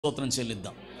స్తోత్రం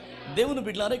చెల్లిద్దాం. దేవుని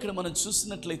బిడ్డలారా, ఇక్కడ మనం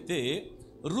చూసినట్లయితే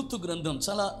ఋతు గ్రంథం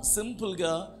చాలా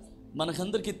సింపుల్గా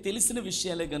మనకందరికీ తెలిసిన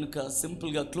విషయాలే కనుక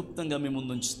సింపుల్గా క్లుప్తంగా మీ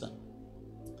ముందు ఉంచుతాం.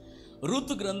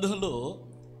 ఋతు గ్రంథంలో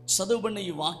చదవబడిన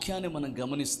ఈ వాక్యాన్ని మనం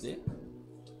గమనిస్తే,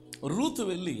 రూతు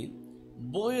వెళ్ళి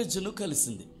బోయజును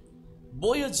కలిసింది.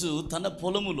 బోయజు తన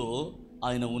పొలములో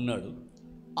ఆయన ఉన్నాడు.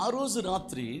 ఆ రోజు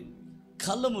రాత్రి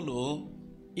కళ్ళములో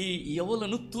ఈ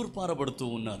యవలను తూర్పారబడుతూ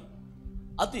ఉన్నారు.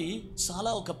 అది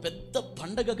చాలా ఒక పెద్ద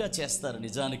పండగగా చేస్తారు.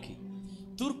 నిజానికి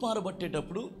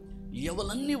తూర్పారబట్టేటప్పుడు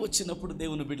యవలన్నీ వచ్చినప్పుడు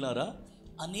దేవుని బిడ్డలారా,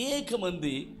 అనేక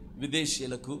మంది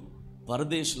విదేశీయులకు,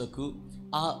 పరదేశులకు,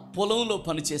 ఆ పొలంలో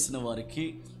పనిచేసిన వారికి,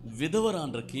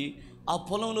 విధవరాండ్రకి, ఆ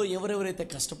పొలంలో ఎవరెవరైతే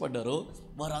కష్టపడ్డారో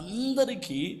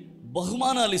వారందరికీ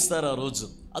బహుమానాలు ఇస్తారు ఆ రోజు.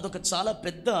 అదొక చాలా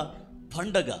పెద్ద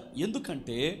పండగ.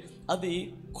 ఎందుకంటే అది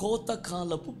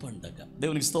కోతకాలపు పండగ.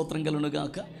 దేవునికి స్తోత్రం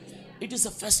కలుగునుగాక. It is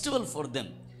a festival for them.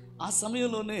 ఆ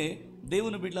సమయంలోనే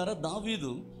దేవుని బిడ్డలారా,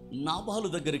 దావీదు నాబాలు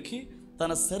దగ్గరికి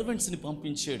తన సర్వెంట్స్ని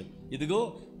పంపించాడు. ఇదిగో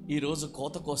ఈరోజు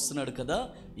కోతకు వస్తున్నాడు కదా,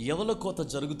 ఎవల కోత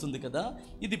జరుగుతుంది కదా,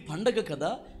 ఇది పండగ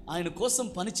కదా, ఆయన కోసం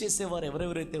పనిచేసేవారు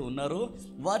ఎవరెవరైతే ఉన్నారో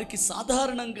వారికి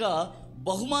సాధారణంగా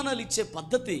బహుమానాలు ఇచ్చే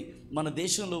పద్ధతి మన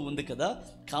దేశంలో ఉంది కదా.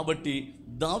 కాబట్టి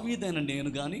దావీదైన నేను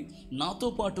కానీ, నాతో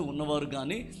పాటు ఉన్నవారు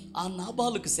కానీ ఆ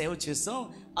నాబాలుకు సేవ చేసాం.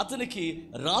 అతనికి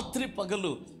రాత్రి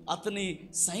పగలు అతని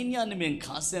సైన్యాన్ని మేము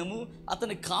కాసాము.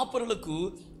 అతని కాపరులకు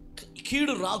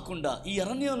కీడు రాకుండా ఈ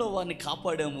అరణ్యంలో వారిని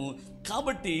కాపాడాము.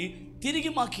 కాబట్టి తిరిగి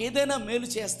మాకు ఏదైనా మేలు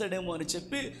చేస్తాడేమో అని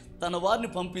చెప్పి తన వారిని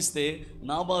పంపిస్తే,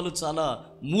 నాబాలు చాలా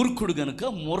మూర్ఖుడు గనుక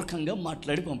మూర్ఖంగా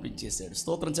మాట్లాడి పంపించేశాడు.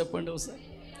 స్తోత్రం చెప్పండి ఒకసారి,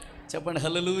 చెప్పండి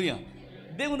హల్లెలూయా.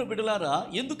 దేవుని బిడ్డలారా,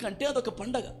 ఎందుకంటే అదొక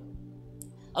పండగ,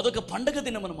 అదొక పండగ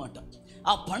దినం అన్నమాట.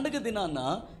 ఆ పండగ దినాన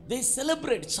దే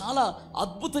సెలబ్రేట్, చాలా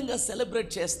అద్భుతంగా సెలబ్రేట్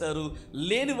చేస్తారు.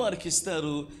 లేని వారికి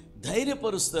ఇస్తారు,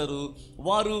 ధైర్యపరుస్తారు.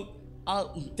 వారు ఆ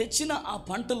తెచ్చిన ఆ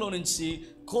పంటలో నుంచి,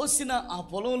 కోసిన ఆ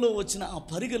పొలంలో వచ్చిన ఆ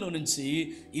పరిగలో నుంచి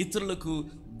ఇతరులకు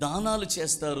దానాలు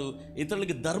చేస్తారు,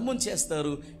 ఇతరులకి ధర్మం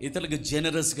చేస్తారు, ఇతరులకు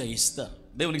జనరస్గా ఇస్తారు.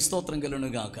 దేవునికి స్తోత్రం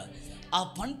కలుగునుగాక. ఆ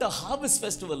పంట harvest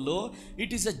ఫెస్టివల్లో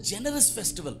it is a generous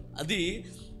festival. అది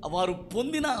వారు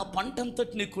పొందిన ఆ పంట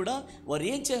అంతటిని కూడా వారు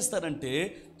ఏం చేస్తారంటే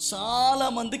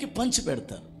చాలామందికి పంచి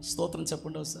పెడతారు. స్తోత్రం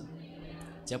చెప్పండి ఒకసారి,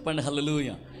 చెప్పండి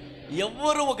హల్లెలూయా.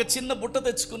 ఎవరు ఒక చిన్న బుట్ట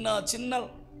తెచ్చుకున్నా, చిన్న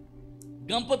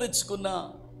గంప తెచ్చుకున్నా,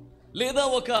 లేదా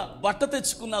ఒక బట్ట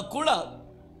తెచ్చుకున్నా కూడా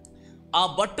ఆ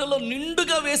బట్టలో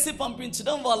నిండుగా వేసి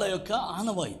పంపించడం వాళ్ళ యొక్క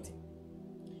ఆనవాయితీ.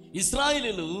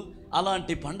 ఇశ్రాయేలీయులు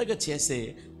అలాంటి పండగ చేసే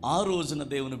ఆ రోజున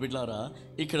దేవుని బిడ్డలారా,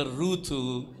 ఇక్కడ రూతు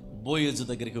బోయజు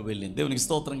దగ్గరికి వెళ్ళింది. దేవునికి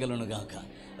స్తోత్రం కలుగునుగాక.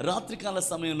 రాత్రికాల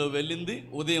సమయంలో వెళ్ళింది,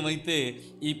 ఉదయం అయితే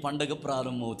ఈ పండగ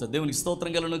ప్రారంభమవుతుంది. దేవునికి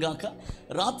స్తోత్రం కలుగునుగాక.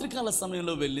 రాత్రికాల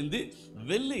సమయంలో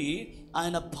వెళ్ళి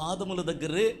ఆయన పాదముల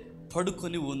దగ్గరే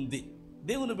పడుకొని ఉంది.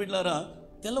 దేవుని బిడ్డలారా,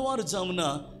 తెల్లవారుజామున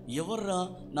ఎవర్రా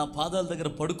నా పాదాల దగ్గర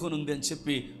పడుకొని ఉంది అని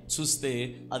చెప్పి చూస్తే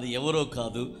అది ఎవరో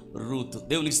కాదు, రూతు.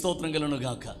 దేవునికి స్తోత్రం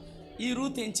కలుగునుగాక. ఈ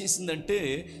రూతు ఏం చేసిందంటే,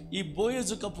 ఈ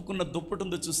బోయజు కప్పుకున్న దుప్పటి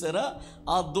ఉందో చూసారా,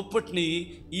 ఆ దుప్పటిని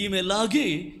ఈమె లాగి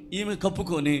ఈమె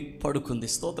కప్పుకొని పడుకుంది.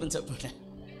 స్తోత్రం చెప్పండి,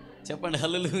 చెప్పండి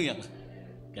హల్లెలూయా,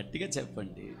 గట్టిగా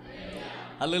చెప్పండి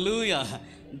హల్లెలూయా.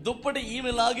 దుప్పటి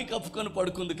ఈమె లాగి కప్పుకొని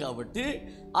పడుకుంది కాబట్టి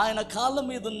ఆయన కాళ్ళ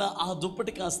మీద ఉన్న ఆ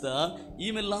దుప్పటి కాస్త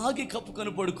ఈమె లాగి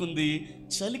కప్పుకొని పడుకుంది.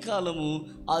 చలికాలము,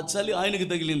 ఆ చలి ఆయనకు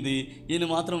తగిలింది, ఈయన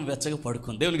మాత్రం వెచ్చగా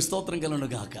పడుకుంది. దేవునికి స్తోత్రం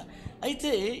కలుగునుగాక.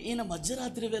 అయితే ఈయన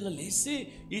మధ్యరాత్రి వేళ లేచి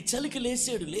ఈ చలికి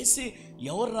లేచి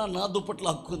ఎవర్రా నా దుప్పట్లు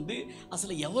హక్కుంది,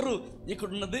 అసలు ఎవరు ఇక్కడ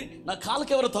ఉన్నది, నా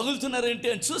కాళ్ళకి ఎవరు తగులుతున్నారేంటి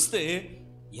అని చూస్తే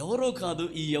ఎవరో కాదు,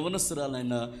 ఈ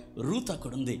యవనస్తురాలైన రూత్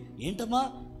అక్కడ ఉంది. ఏంటమ్మా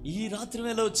ఈ రాత్రి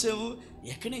వేళ వచ్చావు,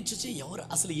 ఎక్కడి నుంచి వచ్చి, ఎవరు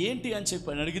అసలు ఏంటి అని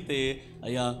చెప్పి అడిగితే,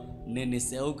 అయ్యా నేను నీ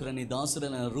సేవకురని,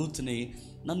 దాసుడైన రూత్ని,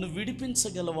 నన్ను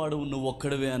విడిపించగలవాడు నువ్వు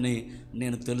ఒక్కడవే అని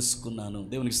నేను తెలుసుకున్నాను.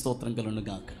 దేవునికి స్తోత్రం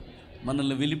కలుగునుగాక.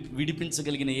 మనల్ని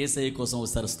విడిపించగలిగిన యేసయ్య కోసం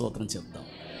ఒకసారి స్తోత్రం చెప్తాం,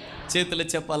 చేతులు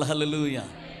చెప్పాలి హల్లెలూయా.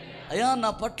 అయ్యా నా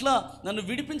పట్ల నన్ను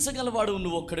విడిపించగలవాడు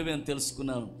నువ్వు ఒక్కడవే అని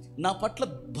తెలుసుకున్నాను. నా పట్ల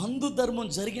బంధు ధర్మం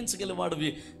జరిగించగలవాడివి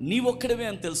నీ ఒక్కడవే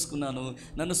అని తెలుసుకున్నాను.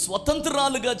 నన్ను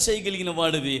స్వతంత్రాలుగా చేయగలిగిన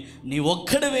వాడివి నీ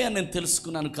ఒక్కడవే అని నేను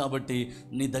తెలుసుకున్నాను. కాబట్టి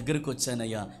నీ దగ్గరకు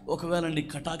వచ్చానయ్యా. ఒకవేళ నీ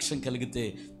కటాక్షం కలిగితే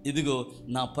ఇదిగో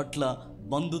నా పట్ల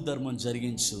బంధు ధర్మం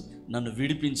జరిగించు, నన్ను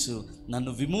విడిపించు,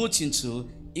 నన్ను విమోచించు.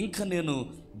 ఇంకా నేను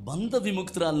బంధ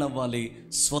విముక్తురాలను అవ్వాలి,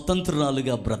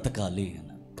 స్వతంత్రాలుగా బ్రతకాలి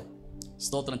అని.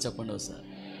 స్తోత్రం చెప్పండి ఒకసారి,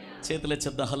 చేతులే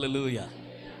చెప్దాం హల్లెలూయా.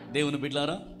 దేవుని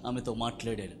బిడ్డలారా, ఆమెతో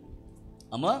మాట్లాడాడు.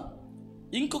 అమ్మా,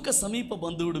 ఇంకొక సమీప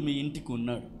బంధువుడు మీ ఇంటికి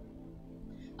ఉన్నాడు.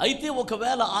 అయితే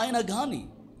ఒకవేళ ఆయన కానీ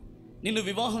నిన్ను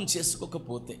వివాహం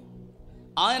చేసుకోకపోతే,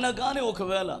 ఆయన కానీ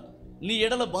ఒకవేళ నీ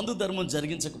ఎడల బంధు ధర్మం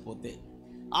జరిగించకపోతే,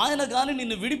 ఆయన కానీ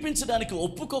నిన్ను విడిపించడానికి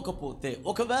ఒప్పుకోకపోతే,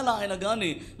 ఒకవేళ ఆయన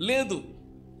కానీ లేదు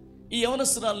ఈ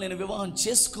యవనస్తురాలు నేను వివాహం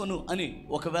చేసుకోను అని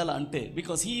ఒకవేళ అంటే,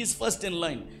 because he is first in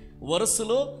line,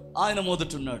 వరుసలో ఆయన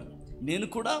మొదటున్నాడు, నేను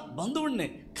కూడా బంధువుడినే,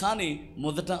 కానీ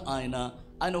మొదట ఆయన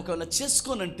ఒకవేళ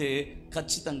చేసుకోనంటే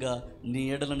ఖచ్చితంగా నీ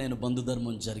ఎడల నేను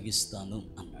బంధుధర్మం జరిగిస్తాను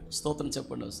అన్నాడు. స్తోత్రం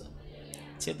చెప్పండి ఒకసారి,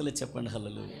 చేతులే చెప్పండి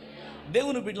హల్లెలూయా.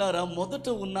 దేవుని బిడ్డలారా, మొదట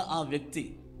ఉన్న ఆ వ్యక్తి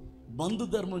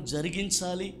బంధుధర్మం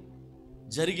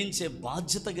జరిగించే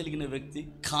బాధ్యత కలిగిన వ్యక్తి,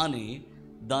 కానీ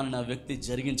దానిని ఆ వ్యక్తి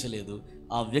జరిగించలేదు.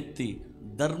 ఆ వ్యక్తి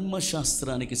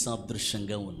ధర్మశాస్త్రానికి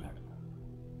సాదృశ్యంగా ఉన్నాడు.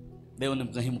 దేవుని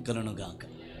మహిమ కలుగును గాక.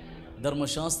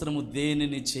 ధర్మశాస్త్రము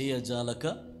దేనిని చేయజాలక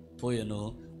పోయెనో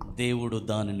దేవుడు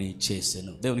దానిని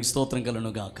చేసెను. దేవునికి స్తోత్రం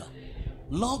కలుగును గాక.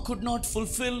 లా could not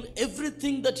fulfil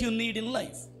everything that you need in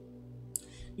life.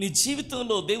 నీ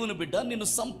జీవితంలో దేవుని బిడ్డ నిన్ను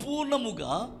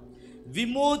సంపూర్ణముగా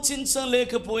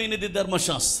విమోచించలేకపోయినది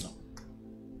ధర్మశాస్త్రం.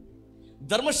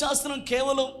 ధర్మశాస్త్రం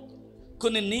కేవలం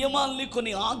కొన్ని నియమాల్ని,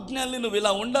 కొన్ని ఆజ్ఞల్ని నువ్వు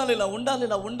ఇలా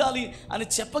ఉండాలి అని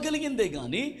చెప్పగలిగిందే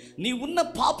కానీ నీ ఉన్న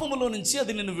పాపములో నుంచి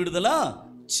అది నిన్ను విడుదల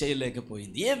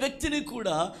చేయలేకపోయింది. ఏ వ్యక్తిని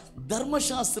కూడా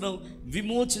ధర్మశాస్త్రం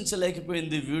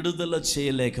విమోచించలేకపోయింది, విడుదల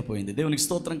చేయలేకపోయింది. దేవునికి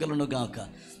స్తోత్రం కలుగును గాక.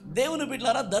 దేవుని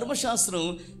బిడ్డలారా, ధర్మశాస్త్రం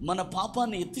మన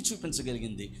పాపాన్ని ఎత్తి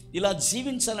చూపించగలిగింది, ఇలా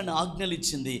జీవించాలని ఆజ్ఞలు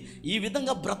ఇచ్చింది, ఈ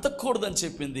విధంగా బ్రతకూడదని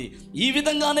చెప్పింది, ఈ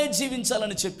విధంగానే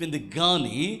జీవించాలని చెప్పింది,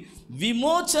 కానీ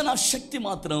విమోచన శక్తి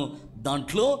మాత్రం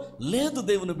దాంట్లో లేదు.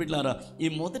 దేవుని బిడ్డలారా, ఈ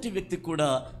మొదటి వ్యక్తి కూడా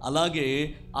అలాగే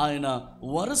ఆయన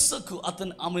వరుసకు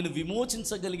ఆమెను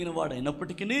విమోచించగలిగిన వాడు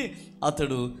అయినప్పటికీ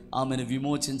అతడు ఆమెను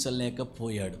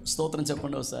విమోచించలేకపోయాడు. స్తోత్రం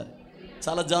చెప్పండి ఒకసారి,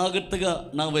 చాలా జాగ్రత్తగా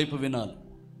నా వైపు వినాలి.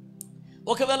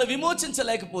 ఒకవేళ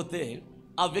విమోచించలేకపోతే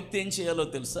ఆ వ్యక్తి ఏం చేయాలో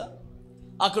తెలుసా?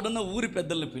 అక్కడున్న ఊరి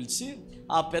పెద్దల్ని పిలిచి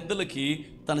ఆ పెద్దలకి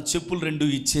తన చెప్పులు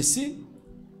 2 ఇచ్చేసి,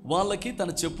 వాళ్ళకి తన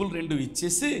చెప్పులు 2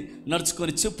 ఇచ్చేసి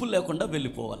నడుచుకొని చెప్పులు లేకుండా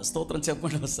వెళ్ళిపోవాలి. స్తోత్రం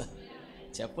చెప్పండి ఒకసారి,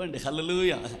 చెప్పండి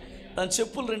హల్లెలూయా. తన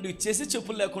చెప్పులు 2 ఇచ్చేసి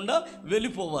చెప్పులు లేకుండా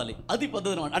వెళ్ళిపోవాలి. అది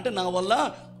పద్ధతి అన్నమాట. అంటే నా వల్ల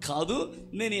కాదు,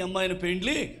 నేను ఈ అమ్మాయిని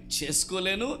పెండ్లి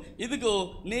చేసుకోలేను, ఇదిగో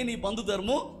నేను ఈ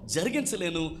బంధుధర్మం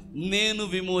జరిగించలేను, నేను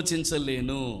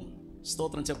విమోచించలేను.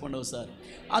 స్తోత్రం చెప్పండి ఒకసారి.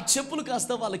 ఆ చెప్పులు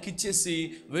కాస్త వాళ్ళకి ఇచ్చేసి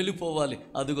వెళ్ళిపోవాలి.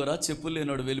 అదిగోరా చెప్పులు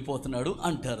లేనాడు వెళ్ళిపోతున్నాడు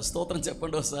అంటారు. స్తోత్రం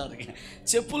చెప్పండి ఒకసారి.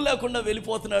 చెప్పులు లేకుండా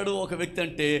వెళ్ళిపోతున్నాడు ఒక వ్యక్తి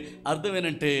అంటే అర్థం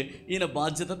ఏంటంటే ఈయన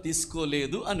బాధ్యత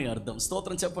తీసుకోలేదు అని అర్థం.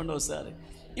 స్తోత్రం చెప్పండి ఒకసారి.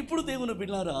 ఇప్పుడు దేవుని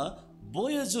బిడ్డలారా,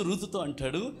 బోయజు రూతుతో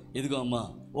అంటాడు, ఇదిగో అమ్మా,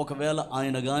 ఒకవేళ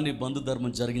ఆయన కానీ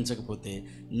బంధుధర్మం జరిగించకపోతే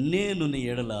నేను నీ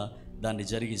ఎడల దాన్ని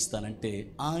జరిగిస్తానంటే,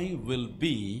 I will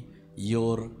be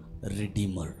your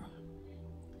redeemer,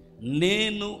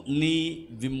 నేను నీ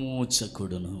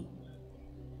విమోచకుడును.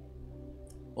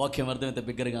 వాక్యం అర్థమైతే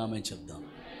బిగ్గరగా ఆమె చెప్తాం.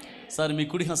 సార్ మీ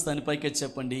కుడి హస్తాన్ని పైకి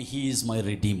చెప్పండి, హీ ఈజ్ మై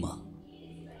రిడీమర్.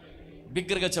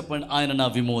 బిగ్గరగా చెప్పండి, ఆయన నా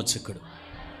విమోచకుడు.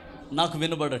 నాకు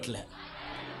వినబడట్లే,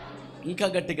 ఇంకా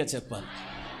గట్టిగా చెప్పాలి.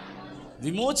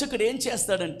 విమోచకుడు ఏం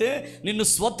చేస్తాడంటే నిన్ను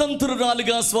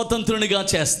స్వతంత్రునిగా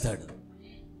చేస్తాడు.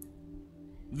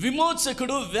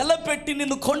 విమోచకుడు వెలపెట్టి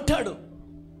నిన్ను కొంటాడు.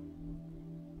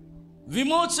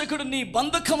 విమోచకుడు నీ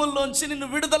బంధకముల్లోంచి నిన్ను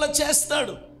విడుదల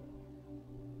చేస్తాడు.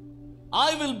 I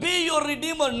will be your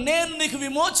redeemer, నేను నీకు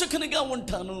విమోచకునిగా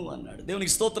ఉంటాను అన్నాడు.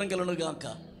 దేవునికి స్తోత్రం కలుగును గాక.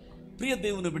 ప్రియ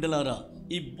దేవుని బిడ్డలారా,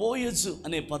 ఈ బోయజు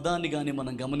అనే పదాన్ని కానీ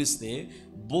మనం గమనిస్తే,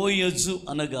 బోయజు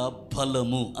అనగా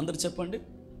బలము. అందరు చెప్పండి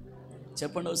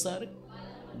ఒకసారి,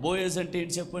 బోయజు అంటే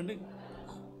ఏంటి చెప్పండి.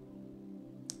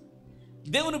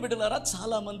 దేవుని బిడ్డలారా,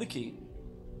 చాలామందికి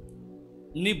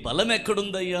నీ బలం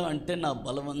ఎక్కడుందయ్యా అంటే, నా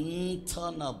బలమంతా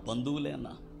నా బంధువులే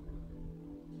అన్నా.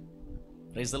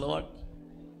 Praise the lord.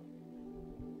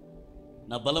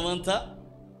 నా బలమంతా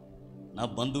నా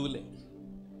బంధువులే.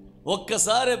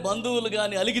 ఒక్కసారి బంధువులు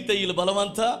కానీ అలిగితే వీళ్ళ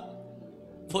బలమంతా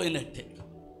పోయినట్టే.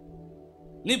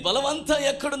 నీ బలమంతా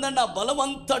ఎక్కడుందన్న, నా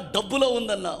బలమంతా డబ్బులో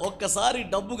ఉందన్న. ఒక్కసారి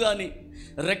డబ్బు కానీ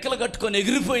రెక్కలు కట్టుకొని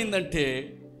ఎగిరిపోయిందంటే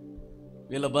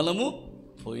వీళ్ళ బలము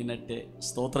పోయినట్టే.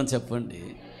 స్తోత్రం చెప్పండి,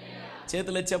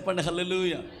 చేతులే చెప్పండి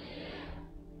హల్లెలూయా.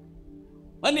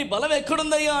 మరి నీ బలం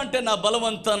ఎక్కడుందయ్యా అంటే, నా బలం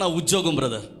అంతా నా ఉద్యోగం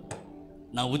బ్రదర్,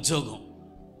 నా ఉద్యోగం.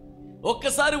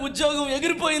 ఒక్కసారి ఉద్యోగం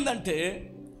ఎగిరిపోయిందంటే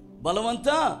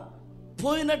బలమంతా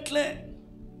పోయినట్లే.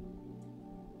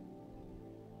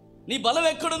 నీ బలం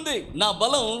ఎక్కడుంది? నా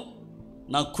బలం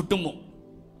నా కుటుంబం,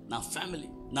 నా ఫ్యామిలీ,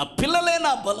 నా పిల్లలే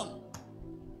నా బలం.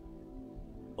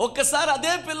 ఒక్కసారి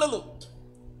అదే పిల్లలు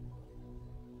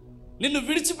నిన్ను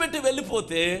విడిచిపెట్టి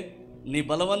వెళ్ళిపోతే నీ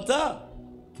బలమంతా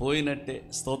పోయినట్టే.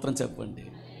 స్తోత్రం చెప్పండి.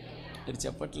 మీరు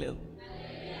చెప్పట్లేదు,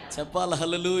 చెప్పాలి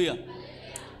హల్లెలూయా.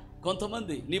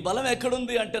 కొంతమంది నీ బలం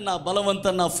ఎక్కడుంది అంటే, నా బలం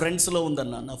అంతా నా ఫ్రెండ్స్లో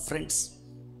ఉందన్న. నా ఫ్రెండ్స్,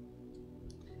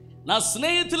 నా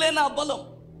స్నేహితులే నా బలం.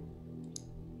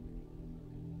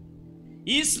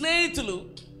 ఈ స్నేహితులు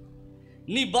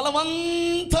నీ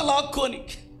బలమంతా లాక్కొని,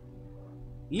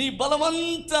 నీ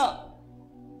బలమంతా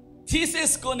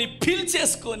తీసేసుకొని,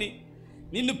 పీల్చేసుకొని,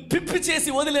 నిన్ను పిప్పి చేసి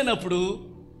వదిలేనప్పుడు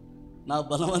నా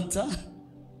బలమంతా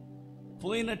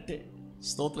పోయినట్టే.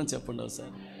 స్తోత్రం చెప్పండి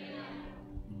ఒకసారి.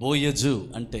 బోయజు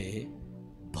అంటే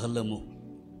బలము.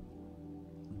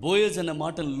 బోయజు అనే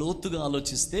మాటను లోతుగా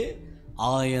ఆలోచిస్తే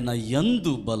ఆయన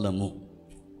యందు బలము,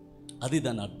 అది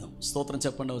దాని అర్థం. స్తోత్రం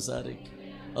చెప్పండి ఒకసారి.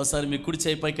 ఒకసారి మీ కుడి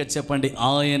చేయి పైకి చెప్పండి,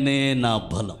 ఆయనే నా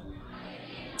బలం.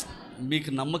 మీకు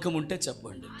నమ్మకం ఉంటే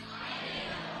చెప్పండి,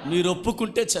 మీరు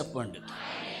ఒప్పుకుంటే చెప్పండి.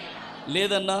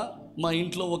 లేదన్నా మా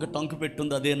ఇంట్లో ఒక టంకు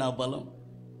పెట్టుంది, అదే నా బలం.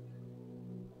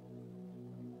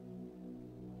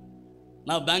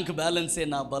 నా బ్యాంక్ బ్యాలెన్సే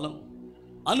నా బలం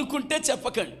అనుకుంటే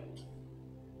చెప్పకండి.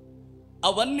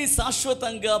 అవన్నీ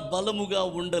శాశ్వతంగా బలముగా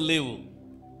ఉండలేవు.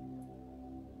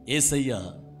 యేసయ్య,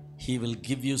 he will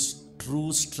give you true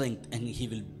strength and he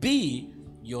will be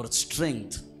your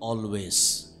strength always.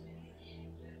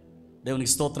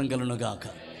 దేవునికి స్తోత్రం కలుగును గాక.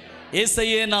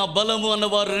 యేసయ్యే నా బలము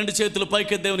అన్నవారు 2 చేతులు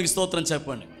పైకి దేవునికి స్తోత్రం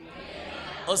చెప్పండి.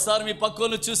 ఒకసారి మీ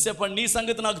పక్కను చూసి చెప్పండి, నీ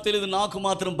సంగతి నాకు తెలియదు, నాకు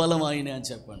మాత్రం బలం ఆయనే అని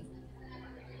చెప్పండి.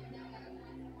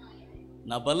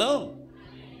 నా బలం.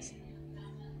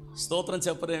 స్తోత్రం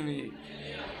చెప్పరేమి?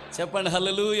 చెప్పండి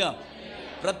హల్లెలూయా.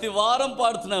 ప్రతి వారం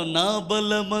పాడుతున్నాం, నా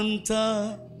బలమంతా.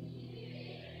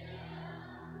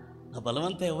 నా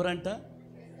బలమంతా ఎవరంట?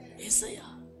 యేసయ్య.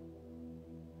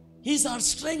 He's hour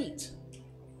strength.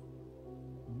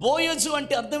 బోయజు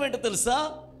అంటే అర్థం ఏంటో తెలుసా?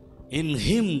 In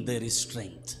him there is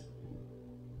strength.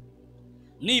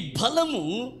 నీ బలము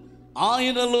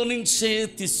ఆయనలో నుంచే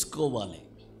తీసుకోవాలి.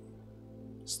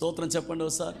 స్తోత్రం చెప్పండి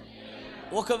ఒకసారి.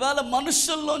 ఒకవేళ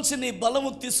మనుషుల్లోంచి నీ బలము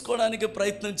తీసుకోవడానికి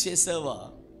ప్రయత్నం చేసావా?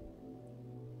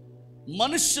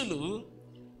 మనుషులు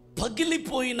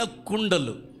పగిలిపోయిన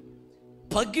కుండలు,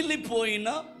 పగిలిపోయిన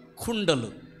కుండలు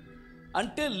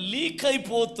అంటే లీక్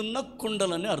అయిపోతున్న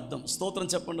కుండలని అర్థం. స్తోత్రం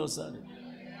చెప్పండి ఒకసారి.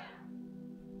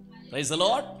 Praise the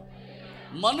lord.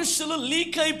 మనుషులు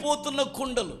లీక్ అయిపోతున్న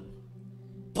కుండలు,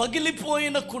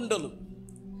 పగిలిపోయిన కుండలు,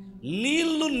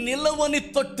 నీళ్లు నిలవని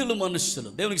తొట్టెలు మనుషులు.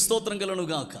 దేవునికి స్తోత్రం కలుగును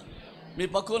గాక. మీ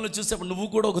పక్కన చూసేప్పుడు నువ్వు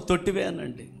కూడా ఒక తొట్టివే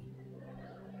అనండి.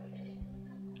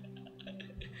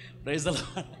 Praise the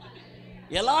lord.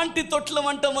 ఎలాంటి తొట్లం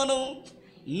అంట మనం?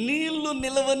 నీళ్లు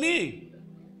నిలవని.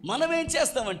 మనం ఏం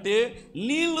చేస్తామంటే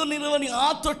నీళ్లు నిలవని ఆ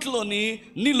తొట్టులోని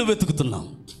నీళ్లు వెతుకుతున్నాం.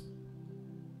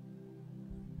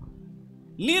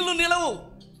 నీళ్లు నిలవు.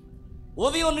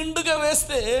 ఉదయం నిండుగా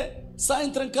వేస్తే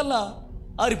సాయంత్రం కల్లా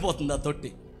ఆరిపోతుంది ఆ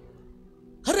తొట్టి.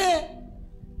 అరే,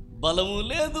 బలము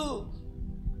లేదు,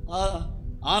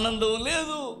 ఆనందం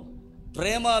లేదు,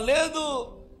 ప్రేమ లేదు,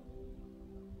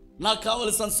 నాకు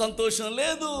కావలసిన సంతోషం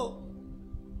లేదు,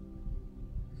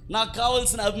 నాకు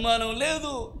కావలసిన అభిమానం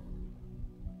లేదు,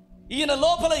 ఈయన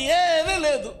లోపల ఏమీ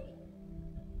లేదు,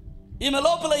 ఈమె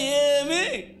లోపల ఏమీ.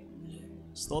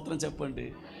 స్తోత్రం చెప్పండి,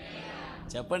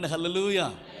 చెప్పండి హల్లెలూయా.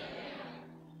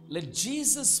 Let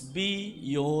Jesus be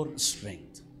your strength.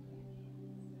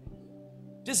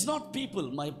 It is not people,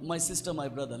 my sister, my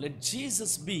brother. Let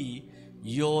Jesus be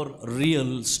your real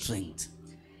strength.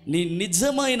 నీ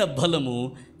నిజమైన బలము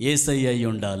యేసయ్య అయి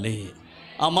ఉండాలి.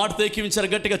 ఆ మాటతో ఎక్కించారు,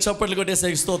 గట్టిగా చప్పట్లు కొట్టి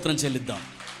యేసయ్యకి స్తోత్రం చెల్లిద్దాం.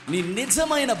 నీ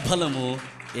నిజమైన బలము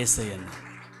యేసయ్య.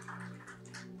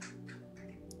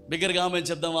 బిగ్గరగా ఆమేన్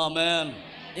చెప్దాం. ఆమేన్.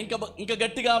 ఇంకా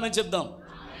గట్టిగా ఆమేన్ చెప్దాం.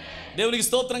 దేవునికి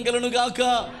స్తోత్రం కలుగును గాక.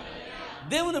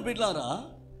 దేవుని బిడ్డలారా,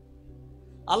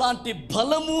 అలాంటి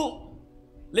బలము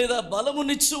లేదా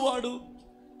బలమునిచ్చువాడు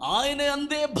ఆయన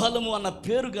అందే బలము అన్న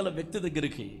పేరు గల వ్యక్తి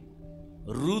దగ్గరికి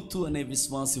రూతు అనే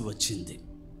విశ్వాసి వచ్చింది.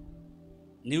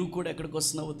 నీవు కూడా ఎక్కడికి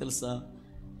వస్తున్నావో తెలుసా?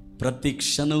 ప్రతి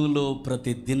క్షణంలో,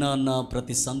 ప్రతి దినాన,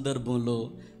 ప్రతి సందర్భంలో,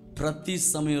 ప్రతి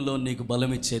సమయంలో నీకు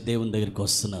బలమిచ్చే దేవుని దగ్గరికి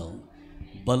వస్తున్నావు.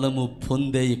 బలము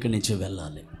పొందే ఇక్కడి నుంచి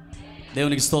వెళ్ళాలి.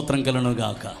 దేవునికి స్తోత్రం కలుగును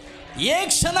గాక. ఏ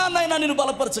క్షణాన్నైనా నేను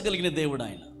బలపరచగలిగిన దేవుడు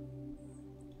ఆయన.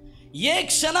 ఏ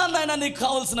క్షణాన్నైనా నీకు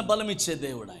కావాల్సిన బలం ఇచ్చే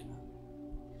దేవుడు ఆయన.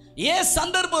 ఏ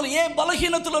సందర్భంలో, ఏ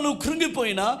బలహీనతలో నువ్వు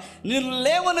కృంగిపోయినా నేను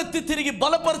లేవనెత్తి తిరిగి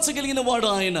బలపరచగలిగిన వాడు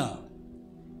ఆయన.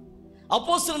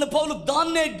 అపోస్తలుడైన పౌలు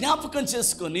దాన్నే జ్ఞాపకం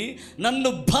చేసుకొని, నన్ను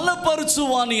బలపరచు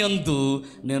వాని యందు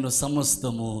నేను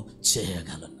సమస్తము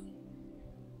చేయగలను.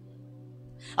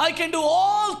 I can do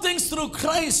all things through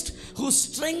Christ who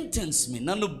strengthens me.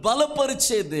 నన్ను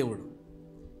బలపరిచే దేవుడు.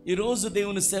 ఈరోజు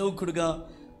దేవుని సేవకుడిగా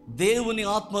దేవుని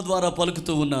ఆత్మ ద్వారా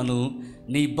పలుకుతూ ఉన్నాను,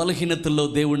 నీ బలహీనతల్లో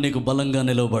దేవుడు నీకు బలంగా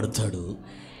నిలవబడతాడు.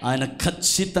 ఆయన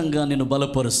ఖచ్చితంగా నిన్ను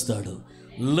బలపరుస్తాడు.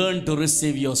 Learn to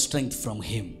receive your strength from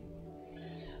him.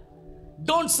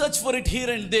 Don't search for it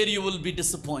here and there, you will be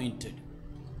disappointed.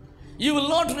 You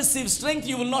will not receive strength,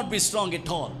 you will not be strong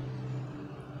at all.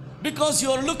 Because you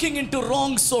are looking into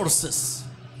wrong sources.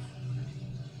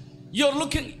 You are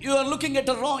looking at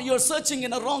you are searching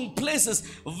in a wrong places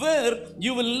where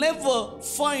you will never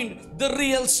find the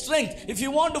real strength. If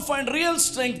you want to find real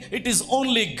strength, it is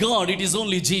only God, it is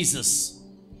only Jesus.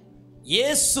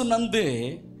 యేసు నందే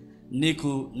నీకు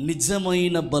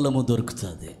నిజమైన బలము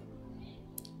దొరుకుతుంది.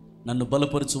 నన్ను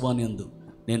బలపరచువాని యందు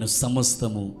నేను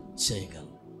సమస్తము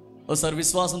చేయగలను. ఒకసారి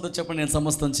విశ్వాసంతో చెప్పండి, నేను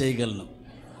సమస్తం చేయగలను.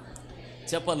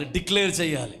 చెప్పాలి, డిక్లేర్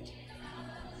చేయాలి.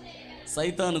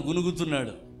 సైతాను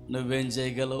గునుగుతున్నాడు, నువ్వేం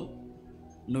చేయగలవు,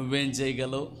 నువ్వేం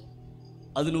చేయగలవు,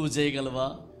 అది నువ్వు చేయగలవా,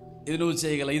 ఇది నువ్వు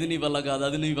చేయగలవు, ఇది నీ వల్ల కాదు,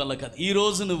 అది నీ వల్ల కాదు.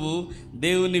 ఈరోజు నువ్వు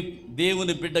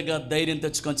దేవుని బిడ్డగా ధైర్యం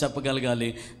తెచ్చుకొని చెప్పగలగాలి,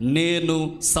 నేను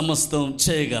సమస్తం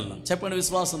చేయగలను. చెప్పండి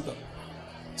విశ్వాసంతో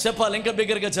చెప్పాలి, ఇంకా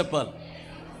బిగ్గరగా చెప్పాలి,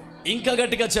 ఇంకా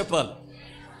గట్టిగా చెప్పాలి,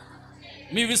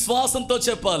 మీ విశ్వాసంతో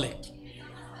చెప్పాలి,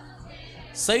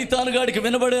 సైతాను గాడికి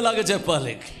వినబడేలాగా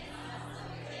చెప్పాలి.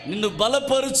 నిన్ను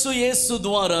బలపరుచు యేసు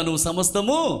ద్వారా నువ్వు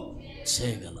సమస్తము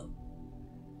చేయగలవు.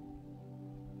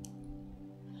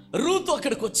 రూతు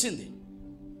అక్కడికి వచ్చింది.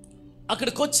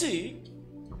 అక్కడికి వచ్చి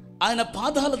ఆయన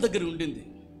పాదాల దగ్గర ఉండింది.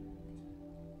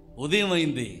 ఉదయం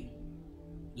అయింది,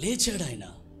 లేచాడు. ఆయన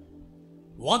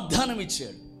వాగ్దానం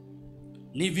ఇచ్చాడు,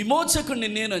 నీ విమోచకుడిని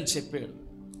నేను అని చెప్పాడు.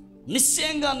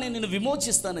 నిశ్చయంగా నేను నిన్ను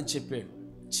విమోచిస్తానని చెప్పాడు.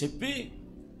 చెప్పి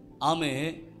ఆమె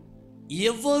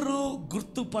ఎవరు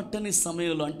గుర్తుపట్టని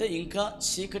సమయంలో, అంటే ఇంకా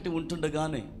చీకటి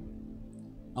ఉంటుండగానే,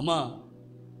 అమ్మా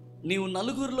నీవు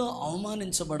నలుగురిలో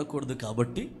అవమానించబడకూడదు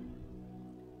కాబట్టి,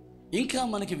 ఇంకా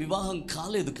మనకి వివాహం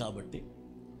కాలేదు కాబట్టి,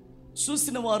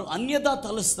 చూసిన వారు అన్యదా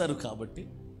తలుస్తారు కాబట్టి,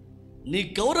 నీ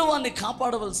గౌరవాన్ని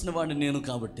కాపాడవలసిన వాడిని నేను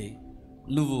కాబట్టి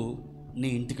నువ్వు నీ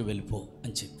ఇంటికి వెళ్ళిపో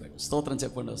అని చెప్పాడు. స్తోత్రం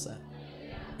చెప్పండి ఒకసారి.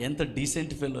 ఎంత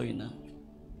డీసెంట్ ఫెలో అయినా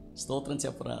స్తోత్రం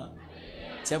చెప్పరా?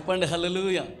 చెప్పండి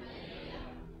హల్లెలూయా.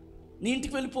 నీ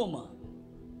ఇంటికి వెళ్ళిపోమ్మా.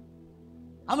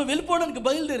 ఆమె వెళ్ళిపోవడానికి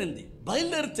బయలుదేరింది.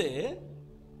 బయలుదేరితే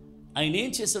ఆయన ఏం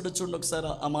చేశాడో చూడండి ఒకసారి.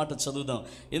 ఆ మాట చదువుదాం,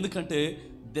 ఎందుకంటే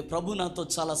ప్రభు నాతో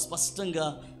చాలా స్పష్టంగా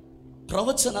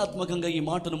ప్రవచనాత్మకంగా ఈ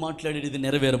మాటను మాట్లాడేది ఇది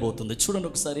నెరవేరబోతుంది. చూడండి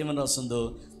ఒకసారి ఏమని రాస్తుందో.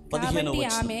 15వ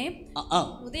వచనం.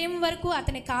 ఉదయం వరకు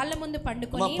అతని కాళ్ళ ముందు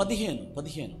పండుకొని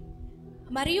 15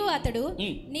 మరియు అతడు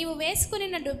నీవు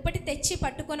వేసుకునిన దుప్పటి తెచ్చి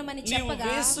పట్టుకొనమని చెప్పగా,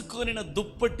 వేసుకునిన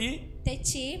దుప్పటి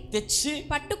తెచ్చి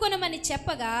పట్టుకొనమని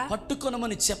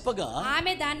చెప్పగా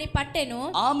ఆమె దాన్ని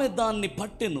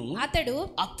పట్టెను. అతడు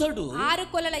 6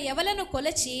 కొలల యవలను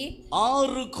కొలచి,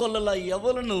 6 కొలల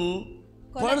యవలను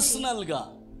పర్సనల్ గా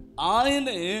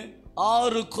ఆయనే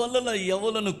 6 కొలల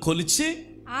యవలను కొలిచి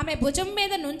ఆమె భుజం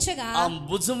మీద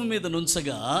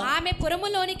నుంచగా ఆమె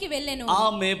పురములోనికి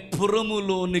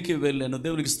వెళ్ళెను.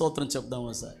 దేవునికి స్తోత్రం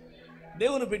చెప్దామా సార్.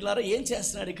 దేవుని బిడ్డలారా, ఏం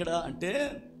చేస్తున్నాడు ఇక్కడ అంటే,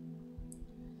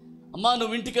 అమ్మా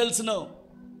నువ్వు ఇంటికి వెళ్తున్నావు,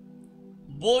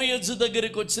 బోయజు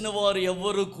దగ్గరికి వచ్చిన వారు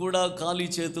ఎవ్వరు కూడా ఖాళీ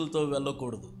చేతులతో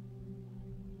వెళ్ళకూడదు.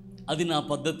 అది నా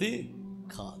పద్ధతి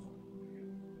కాదు.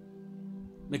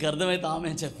 మీకు అర్థమైతే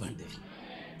ఆమెన్ చెప్పండి,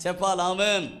 చెప్పాలి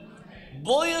ఆమెన్.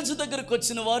 బోయజు దగ్గరకు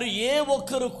వచ్చిన వారు ఏ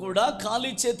ఒక్కరు కూడా ఖాళీ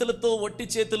చేతులతో, ఒట్టి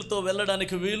చేతులతో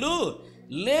వెళ్ళడానికి వీలు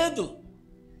లేదు.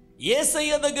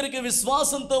 యేసయ్య దగ్గరికి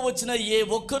విశ్వాసంతో వచ్చిన ఏ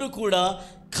ఒక్కరు కూడా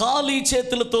ఖాళీ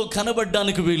చేతులతో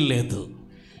కనబడడానికి వీలు లేదు,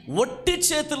 ఒట్టి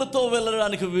చేతులతో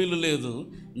వెళ్ళడానికి వీలు లేదు.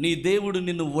 నీ దేవుడు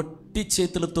నిన్ను ఒట్టి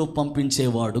చేతులతో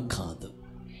పంపించేవాడు కాదు.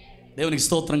 దేవునికి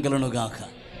స్తోత్రం కలుగును గాక.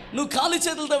 నువ్వు ఖాళీ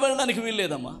చేతులతో వెళ్ళడానికి వీలు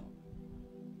లేదమ్మా.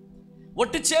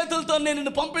 ఒట్టి చేతులతో నేను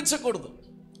నిన్ను పంపించకూడదు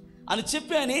అని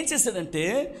చెప్పి ఆయన ఏం చేశాడంటే,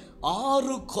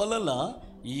 6 కొలల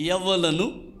యవ్వలను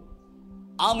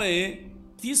ఆమె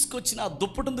తీసుకొచ్చిన ఆ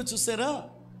దుప్పటి ఉంది చూసారా,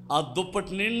 ఆ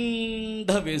దుప్పటి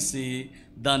నిండా వేసి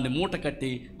దాన్ని మూట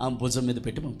కట్టి ఆమె భుజం మీద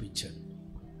పెట్టి పంపించాడు.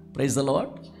 Praise the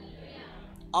lord.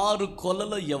 6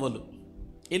 కొలల యవ్వలు.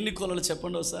 ఎన్ని కొలలు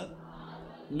చెప్పండి ఒకసారి,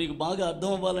 మీకు బాగా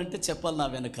అర్థం అవ్వాలంటే చెప్పాలి నా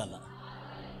వెనకాల.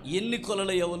 ఎన్ని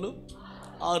కొలల యవ్వలు?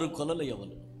 6 కొలల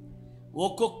యవ్వలు.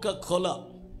 ఒక్కొక్క కొల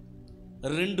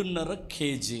 2.5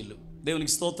 కేజీలు.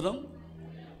 దేవునికి స్తోత్రం.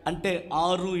 అంటే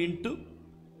 6 ఇంటూ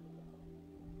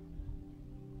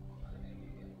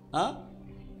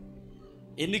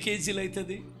ఎన్ని కేజీలు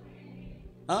అవుతుంది?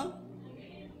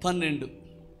 12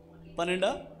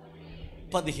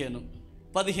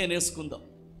 15 వేసుకుందాం.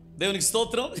 దేవునికి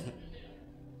స్తోత్రం.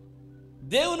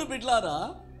 దేవుని బిడ్డలారా,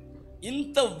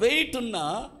 ఇంత వెయిట్ ఉన్న,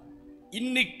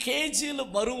 ఇన్ని కేజీలు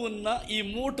బరువు ఉన్న ఈ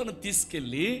మూటను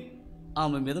తీసుకెళ్ళి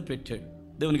ఆమె మీద పెట్టాడు.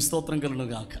 దేవునికి స్తోత్రం కలుగును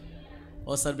గాక.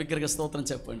 ఒకసారి బిగ్గరగా స్తోత్రం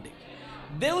చెప్పండి.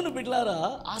 దేవుని బిడ్డలారా,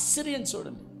 ఆశ్చర్యం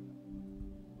చూడండి.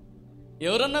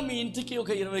 ఎవరన్నా మీ ఇంటికి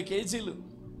ఒక 20 కేజీలు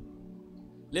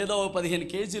లేదా ఒక 15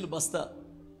 కేజీలు బస్తా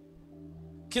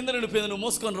కింద నుండి నువ్వు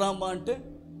మోసుకొని రామ్మా అంటే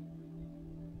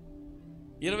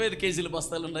 25 కేజీల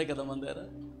బస్తాలు ఉన్నాయి కదా మన దగ్గర.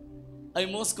 అవి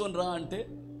మోసుకొని రా అంటే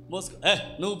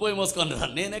నువ్వు పోయి మోసుకొని రా,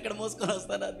 నేను ఎక్కడ మోసుకొని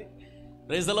వస్తాను? అది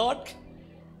ప్రైజ్ ది లార్డ్.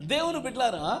 దేవుని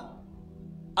బిడ్డలారా,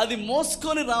 అది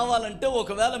మోసుకొని రావాలంటే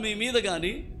ఒకవేళ మీ మీద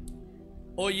కానీ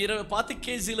 25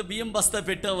 కేజీల బియ్యం బస్తా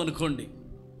పెట్టామనుకోండి,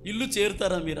 ఇల్లు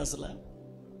చేరుతారా మీరు అసలు?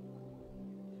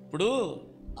 ఇప్పుడు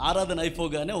ఆరాధన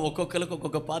అయిపోగానే ఒక్కొక్కరికి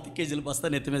ఒక్కొక్క 25 కేజీల బస్తా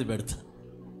నెత్తి మీద పెడతా,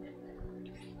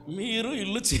 మీరు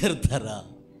ఇల్లు చేరుతారా?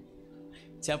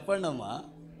 చెప్పండి అమ్మా,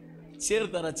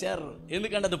 చేరుతారా? చేరరు.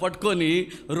 ఎందుకంటే అది పట్టుకొని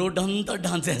రోడ్డు అంతా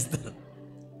డాన్స్ వేస్తారు,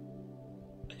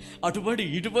 అటుపడి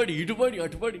ఇటుపడి ఇటుపడి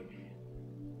అటుపడి.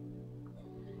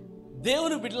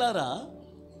 దేవుని బిడ్డలారా,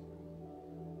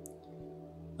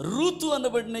 రూతు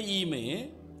అనబడిన ఈమె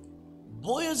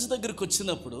బోయజు దగ్గరికి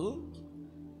వచ్చినప్పుడు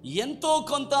ఎంతో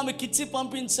కొంత ఆమెకిచ్చి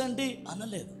పంపించండి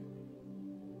అనలేదు.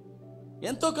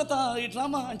 ఎంతో కొంత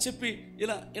ఇట్లామా అని చెప్పి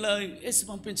ఇలా ఇలా వేసి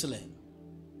పంపించలే.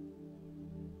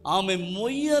 ఆమె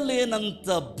మొయ్యలేనంత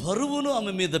బరువును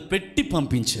ఆమె మీద పెట్టి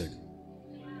పంపించాడు.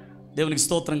 దేవునికి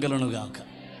స్తోత్రం కలుగును గాక.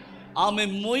 ఆమె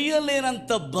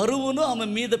మొయ్యలేనంత బరువును ఆమె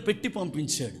మీద పెట్టి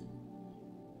పంపించాడు.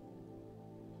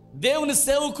 దేవుని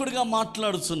సేవకుడిగా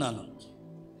మాట్లాడుతున్నాను.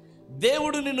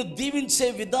 దేవుడు నిన్ను దీవించే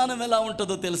విధానం ఎలా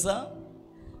ఉంటుందో తెలుసా?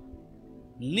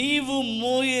 నీవు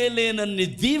మోయలేనన్ని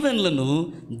దీవెనలను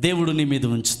దేవుడు నీ మీద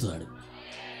ఉంచుతాడు.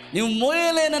 నీవు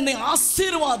మోయలేనన్ని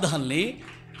ఆశీర్వాదాల్ని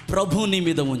ప్రభు నీ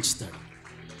మీద ఉంచుతాడు.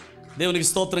 దేవునికి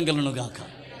స్తోత్రం కలుగును గాక.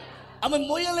 ఆమె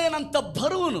మోయలేనంత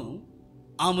బరువును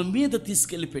ఆమె మీద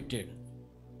తీసుకెళ్ళి పెట్టాడు.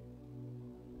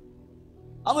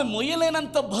 ఆమె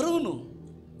మోయలేనంత బరువును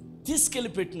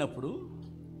తీసుకెళ్ళి పెట్టినప్పుడు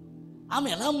ఆమె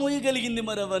ఎలా మోయగలిగింది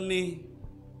మరి అవన్నీ?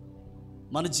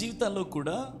 మన జీవితాల్లో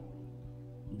కూడా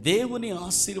దేవుని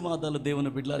ఆశీర్వాదాలు దేవుని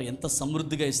బిడ్డలారా ఎంత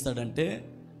సమృద్ధిగా ఇస్తాడంటే,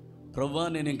 ప్రభువా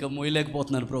నేను ఇంకా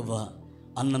మోయలేకపోతున్నాను ప్రభువా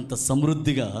అన్నంత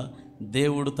సమృద్ధిగా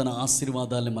దేవుడు తన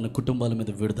ఆశీర్వాదాలని మన కుటుంబాల మీద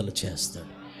విడుదల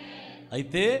చేస్తాడు.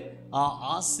 అయితే ఆ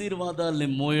ఆశీర్వాదాలని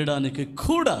మోయడానికి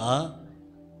కూడా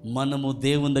మనము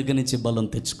దేవుని దగ్గర నుంచి బలం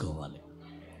తెచ్చుకోవాలి.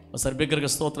 ఒకసారి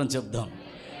బిగ్గరగా స్తోత్రం చెప్దాం.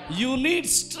 You need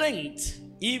strength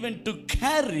even to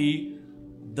carry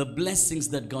the blessings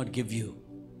that God give you.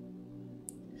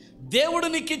 దేవుడు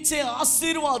నీకు ఇచ్చే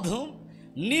ఆశీర్వాదం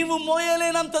నీవు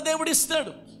మోయలేనంత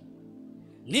దేవుడిస్తాడు,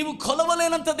 నీవు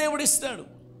కొలవలేనంత దేవుడిస్తాడు,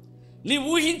 నీవు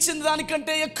ఊహించిన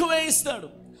దానికంటే ఎక్కువే ఇస్తాడు,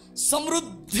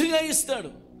 సమృద్ధిగా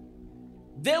ఇస్తాడు.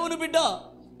 దేవుని బిడ్డ,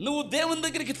 నువ్వు దేవుని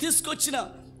దగ్గరికి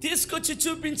తీసుకొచ్చి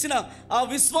చూపించిన ఆ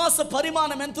విశ్వాస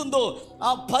పరిమాణం ఎంతుందో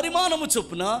ఆ పరిమాణము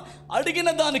చొప్పున అడిగిన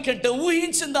దానికంటే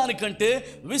ఊహించిన దానికంటే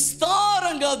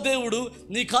విస్తారంగా దేవుడు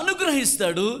నీకు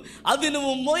అనుగ్రహిస్తాడు. అది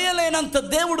నువ్వు మోయలేనంత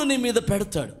దేవుడు నీ మీద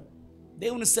పెడతాడు.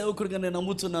 దేవుని సేవకుడిగా నేను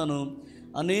నమ్ముతున్నాను,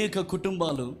 అనేక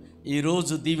కుటుంబాలు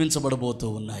ఈరోజు దీవించబడబోతూ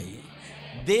ఉన్నాయి.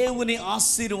 దేవుని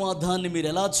ఆశీర్వాదాన్ని మీరు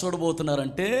ఎలా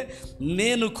చూడబోతున్నారంటే,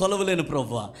 నేను కొలవలేను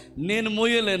ప్రభువా, నేను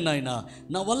మోయలేను నాయనా,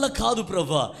 నా వల్ల కాదు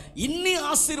ప్రభువా, ఇన్ని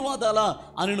ఆశీర్వాదాలా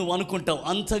అని నువ్వు అనుకుంటావు.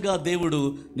 అంతగా దేవుడు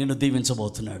నిన్ను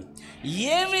దీవించబోతున్నాడు.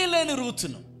 ఏమీ లేని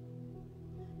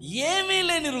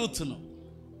రూతును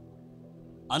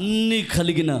అన్నీ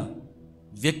కలిగిన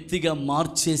వ్యక్తిగా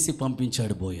మార్చేసి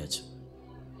పంపించాడు బోయజు.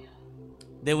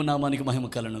 దేవుని నామానికి మహిమ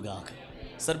కలుగును గాక.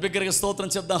 సర్బిగ్గరగా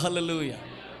స్తోత్రం చెప్దాం. హల్లెలూయా.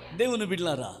 దేవుని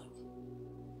బిడ్డలారా,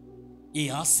 ఈ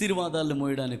ఆశీర్వాదాలను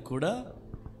మోయడానికి కూడా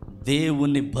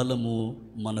దేవుని బలము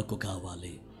మనకు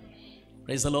కావాలి.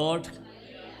 Praise the lord.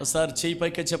 ఒకసారి చేయి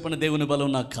పైకి చెప్పండి, దేవుని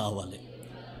బలం నాకు కావాలి.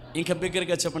 ఇంకా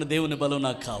బిగ్గరగా చెప్పండి, దేవుని బలం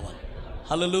నాకు కావాలి.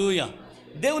 హల్లెలూయా.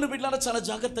 దేవుని బిడ్డలారా, చాలా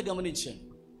జాగ్రత్తగా గమనించండి.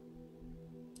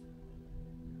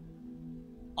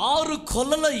 6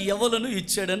 కొలల యవలను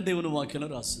ఇచ్చాడని దేవుని వాక్యంలో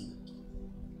రాసింది.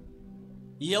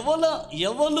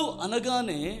 యవలు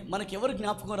అనగానే మనకి ఎవరు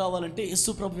జ్ఞాపకం రావాలంటే యేసు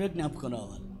ప్రభువే జ్ఞాపకం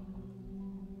రావాలి.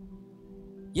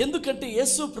 ఎందుకంటే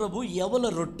యేసు ప్రభు యవల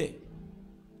రొట్టె.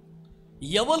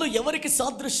 యవలు ఎవరికి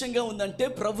సాదృశ్యంగా ఉందంటే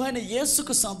ప్రభు అయిన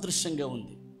యేసుకు సాదృశ్యంగా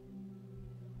ఉంది.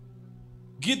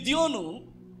 గిద్యోను,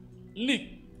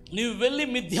 నీవు వెళ్ళి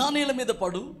మిద్యానీయుల మీద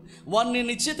పడు, వారిని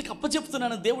నీ చేతికి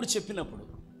అప్పచెప్తున్నానని దేవుడు చెప్పినప్పుడు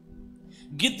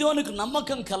గిద్యోనుకు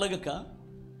నమ్మకం కలగక,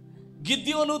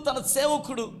 గిద్యోను తన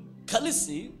సేవకుడు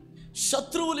కలిసి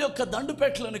శత్రువుల యొక్క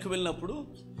దండుపేటలోనికి వెళ్ళినప్పుడు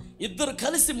ఇద్దరు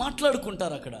కలిసి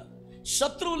మాట్లాడుకుంటారు. అక్కడ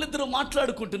శత్రువులు ఇద్దరు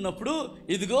మాట్లాడుకుంటున్నప్పుడు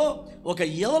ఇదిగో ఒక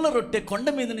యవల రొట్టె కొండ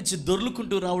మీద నుంచి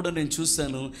దొర్లుకుంటూ రావడం నేను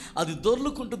చూశాను. అది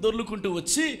దొర్లుకుంటూ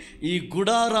వచ్చి ఈ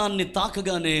గుడారాన్ని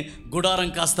తాకగానే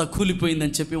గుడారం కాస్త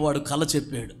కూలిపోయిందని చెప్పి వాడు కల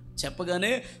చెప్పాడు.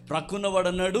 చెప్పగానే ప్రక్కున్నవాడు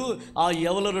అన్నాడు, ఆ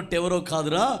యవల రొట్టె ఎవరో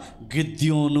కాదురా,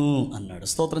 గిద్యోను అన్నాడు.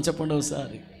 స్తోత్రం చెప్పండి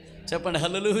ఒకసారి, చెప్పండి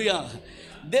హల్లెలూయా.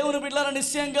 దేవుని బిడ్డలారా,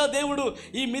 నిశ్చయంగా దేవుడు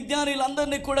ఈ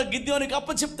మిద్యానీయులందరినీ కూడా గిద్యోనికి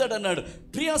అప్పచెప్తాడు అన్నాడు.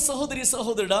 ప్రియ సహోదరి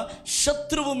సహోదరుడా,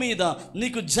 శత్రువు మీద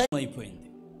నీకు జయం అయిపోయింది.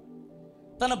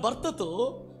 తన భర్తతో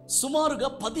సుమారుగా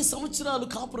 10 సంవత్సరాలు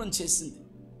కాపురం చేసింది.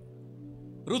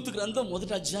 రూతు గ్రంథం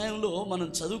 1వ అధ్యాయంలో మనం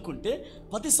చదువుకుంటే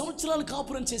 10 సంవత్సరాలు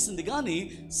కాపురం చేసింది, కానీ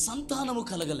సంతానము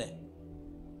కలగలే.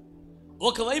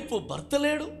 ఒకవైపు భర్త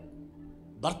లేడు,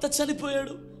 భర్త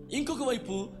చనిపోయాడు, ఇంకొక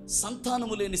వైపు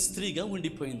సంతానము లేని స్త్రీగా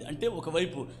ఉండిపోయింది. అంటే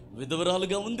ఒకవైపు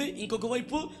విధవరాలుగా ఉంది, ఇంకొక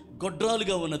వైపు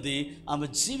గొడ్రాలుగా ఉన్నది. ఆమె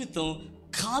జీవితం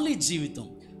ఖాళీ జీవితం,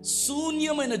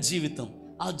 శూన్యమైన జీవితం.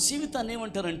 ఆ జీవితాన్ని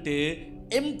ఏమంటారంటే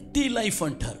ఎంప్టీ లైఫ్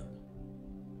అంటారు.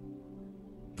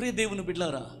 ప్రియ దేవుని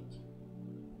బిడ్డలారా,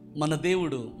 మన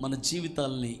దేవుడు మన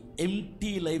జీవితాల్ని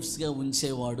ఎంప్టీ లైఫ్స్గా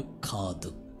ఉంచేవాడు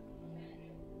కాదు.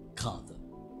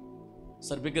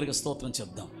 సరే బిగ్గరగా స్తోత్రం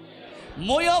చెప్దాం.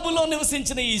 మోయాబులో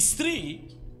నివసించిన ఈ స్త్రీ,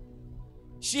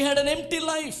 she had an empty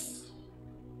life.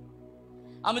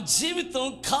 ఆమె జీవితం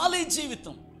ఖాళీ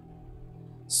జీవితం,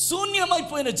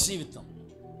 శూన్యమైపోయిన జీవితం.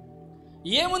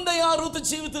 ఏముందయ్యా రూతు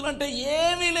జీవితం అంటే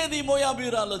ఏమీ లేదు. ఈ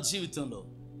మోయాబీరాల జీవితంలో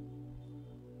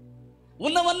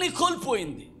ఉన్నవన్నీ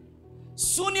కోల్పోయింది,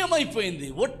 శూన్యమైపోయింది,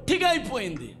 ఒట్టిగా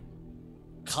అయిపోయింది,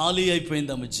 ఖాళీ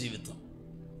అయిపోయింది ఆమె జీవితం.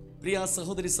 ప్రియా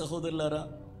సహోదరి సహోదరులారా,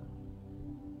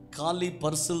 ఖాళీ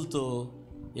పర్సులతో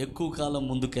ఎక్కువ కాలం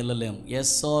ముందుకెళ్ళలేం.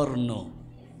 Yes are no?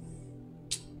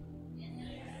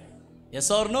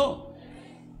 Yes are no?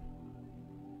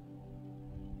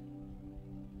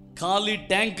 ఖాళీ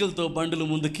ట్యాంకులతో బండులు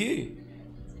ముందుకి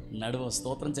నడవ.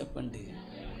 స్తోత్రం చెప్పండి,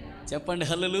 చెప్పండి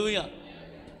హల్లెలూయా.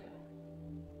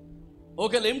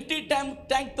 ఒకవేళ ఎంప్టీ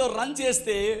ట్యాంక్తో రన్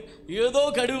చేస్తే ఏదో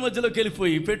ఒక అడవి మధ్యలోకి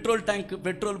వెళ్ళిపోయి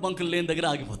పెట్రోల్ బంకులు లేని దగ్గర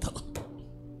ఆగిపోతాం.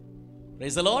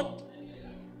 Praise the lord.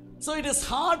 So it is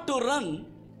hard to run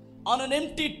on an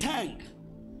empty tank.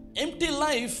 Empty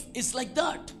life is like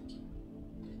that.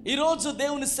 ఈరోజు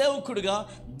దేవుని సేవకుడిగా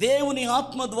దేవుని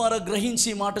ఆత్మ ద్వారా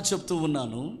గ్రహించి మాట చెప్తూ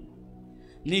ఉన్నాను.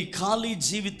 నీ ఖాళీ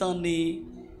జీవితాన్ని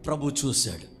ప్రభు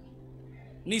చూశాడు,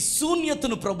 నీ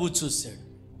శూన్యతను ప్రభు చూశాడు,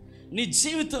 నీ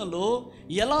జీవితంలో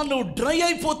ఎలా నువ్వు డ్రై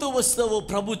అయిపోతూ వస్తావో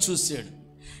ప్రభు చూశాడు,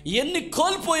 ఎన్ని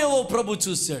కోల్పోయావో ప్రభు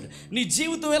చూశాడు, నీ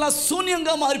జీవితం ఎలా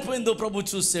శూన్యంగా మారిపోయిందో ప్రభు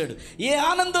చూశాడు, ఏ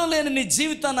ఆనందం లేని నీ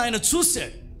జీవితాన్ని ఆయన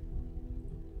చూశాడు.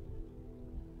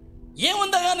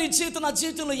 ఏముందయ్యా నీ జీవితం? నా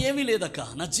జీవితంలో ఏమీ లేదక్క,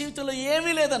 నా జీవితంలో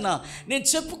ఏమీ లేదన్నా, నేను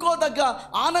చెప్పుకోదగ్గ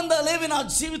ఆనందాలేవి నా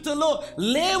జీవితంలో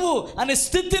లేవు అనే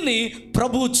స్థితిని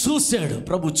ప్రభు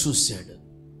చూశాడు.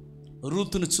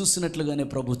 రూతును చూసినట్లుగానే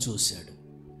ప్రభు చూశాడు.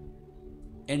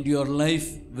 And your life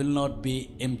will not be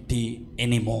empty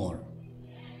anymore.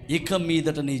 ఇక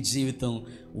మీదట నీ జీవితం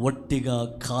ఒట్టిగా,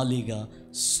 ఖాళీగా,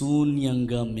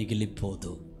 శూన్యంగా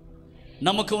మిగిలిపోదు.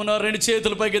 నమ్మకం ఉన్న 2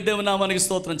 చేతుల పైకి దేవుని నామానికి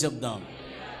స్తోత్రం చెప్దాం.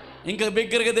 ఇంకా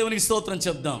బిగ్గరగా దేవునికి స్తోత్రం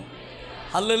చెప్దాం.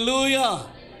 హల్లెలూయా.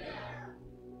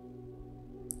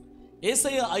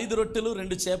 యేసయ్య 5 రొట్టెలు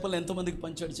 2 చేపలు ఎంతమందికి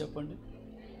పంచాడు చెప్పండి?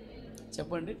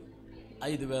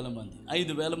 5,000 మంది.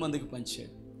 5,000 మందికి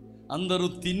పంచాడు. అందరూ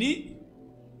తిని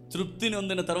తృప్తిని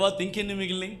పొందిన తర్వాత ఇంకెన్ని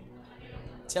మిగిలినాయి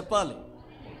చెప్పాలి?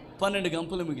 12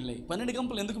 గంపలు మిగిలినాయి. 12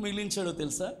 గంపలు ఎందుకు మిగిలించాడో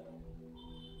తెలుసా?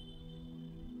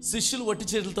 శిష్యులు వట్టి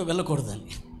చేతులతో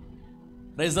వెళ్ళకూడదని.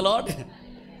 Praise the lord.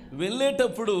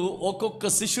 వెళ్ళేటప్పుడు ఒక్కొక్క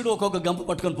శిష్యుడు ఒక్కొక్క గంప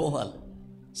పట్టుకొని పోవాలి.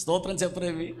 స్తోత్రం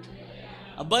చెప్పరేవి?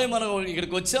 అబ్బాయి మనం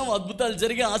ఇక్కడికి వచ్చాము, అద్భుతాలు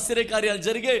జరిగాయి, ఆశ్చర్యకార్యాలు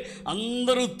జరిగాయి,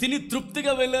 అందరూ తిని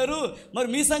తృప్తిగా వెళ్ళారు, మరి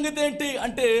మీ సంగతి ఏంటి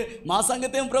అంటే, మా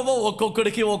సంగతి ఏం ప్రభు,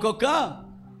 ఒక్కొక్కడికి ఒక్కొక్క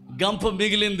గంప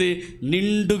మిగిలింది,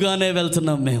 నిండుగానే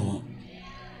వెళ్తున్నాం మేము.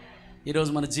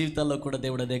 ఈరోజు మన జీవితాల్లో కూడా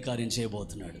దేవుడు అదే కార్యం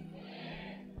చేయబోతున్నాడు.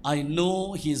 I know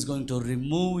he is going to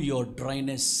remove your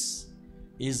dryness,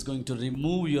 he is going to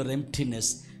remove your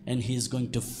emptiness and he is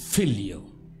going to fill you.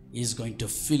 Is going to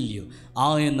fill you.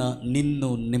 ఆయన నిన్ను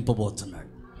నింపబోతున్నాడు.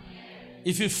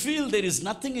 If you feel there is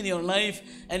nothing in your life,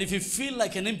 and if you feel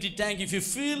like an empty tank, if you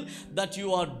feel that you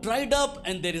are dried up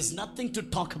and there is nothing to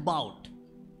talk about,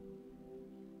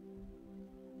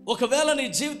 ఒకవేళ నీ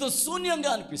జీవితం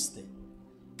శూన్యంగా అనిపిస్తే,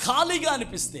 ఖాళీగా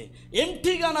అనిపిస్తే,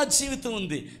 ఎంప్టీగా నా జీవితం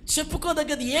ఉంది,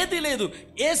 చెప్పుకోదగ్గది ఏది లేదు,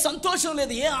 ఏ సంతోషం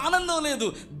లేదు, ఏ ఆనందం లేదు,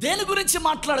 దేని గురించి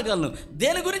మాట్లాడగలను,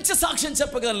 దేని గురించి సాక్ష్యం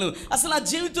చెప్పగలను, అసలు నా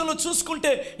జీవితంలో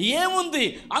చూసుకుంటే ఏముంది,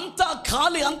 అంతా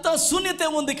ఖాళీ, అంతా శూన్యత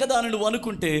ఏముంది కదా అని నువ్వు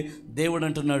అనుకుంటే, దేవుడు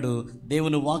అంటున్నాడు,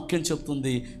 దేవుని వాక్యం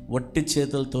చెప్తుంది, వట్టి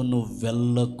చేతులతో నువ్వు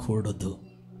వెళ్ళకూడదు.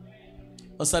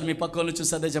 ఒకసారి మీ పక్క వాళ్ళు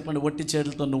చూసి అదే చెప్పండి, వట్టి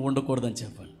చేతులతో నువ్వు ఉండకూడదని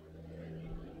చెప్పండి.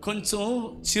 కొంచెం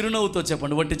చిరునవ్వుతో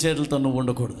చెప్పండి, వట్టి చేతులతో నువ్వు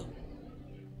ఉండకూడదు.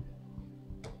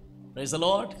 Praise the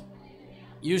lord.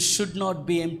 You should not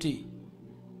be empty.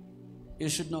 You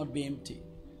should not be empty.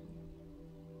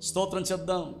 స్తోత్రం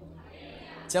చెప్దాం,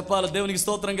 చెప్పాలి. దేవునికి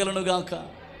స్తోత్రం గలను గాక.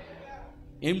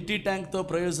 ఎంప్టీ ట్యాంక్తో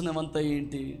ప్రయోజనం అంతా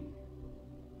ఏంటి?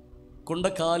 కుండ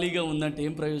ఖాళీగా ఉందంటే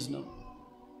ఏం ప్రయోజనం?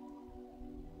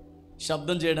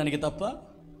 శబ్దం చేయడానికి తప్ప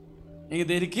ఇంక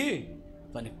దేనికి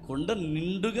పని. కుండ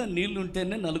నిండుగా నీళ్ళు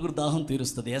ఉంటేనే నలుగురు దాహం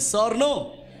తీరుస్తుంది. ఎస్ ఆర్ నో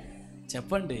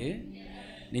చెప్పండి.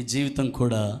 నీ జీవితం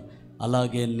కూడా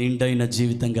అలాగే నిండైన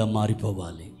జీవితంగా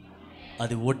మారిపోవాలి.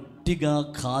 అది ఒట్టిగా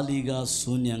ఖాళీగా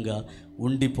శూన్యంగా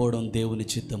ఉండిపోవడం దేవుని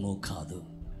చిత్తము కాదు.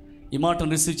 ఈ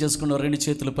మాటను రిసీవ్ చేసుకున్న 2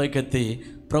 చేతులు పైకెత్తి,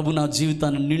 ప్రభు నా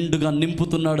జీవితాన్ని నిండుగా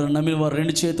నింపుతున్నాడు అని నమ్మిన వారు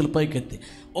 2 చేతులు పైకెత్తి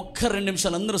ఒక్క 2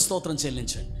 నిమిషాలు అందరూ స్తోత్రం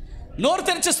చెల్లించండి. నోరు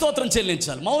తెరిచి స్తోత్రం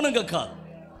చెల్లించాలి, మౌనంగా కాదు.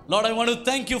 Lord, I want to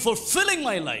thank you for filling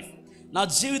my life. నా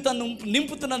జీవితాన్ని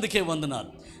నింపుతున్నందుకే వందనాలు,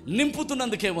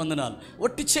 నింపుతున్నందుకే వందనాలు.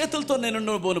 ఒట్టి చేతులతో నేను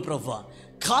ఉండబోను ప్రభువా,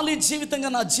 ఖాళీ జీవితంగా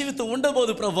నా జీవితం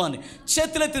ఉండబోదు ప్రభువా అని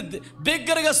చేతులెత్తి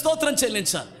బిగ్గరగా స్తోత్రం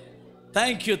చెల్లించాలి.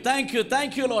 Thank you, thank you,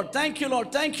 thank you lord, thank you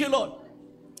lord, thank you lord.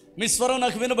 మీ స్వరం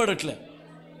నాకు వినబడట్లే.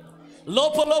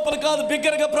 లోపల కాదు,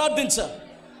 బిగ్గరగా ప్రార్థించాలి,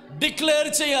 డిక్లేర్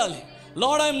చేయాలి.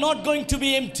 Lord, I'm not going to be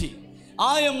empty,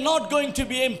 I'm not going to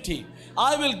be empty.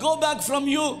 I will go back from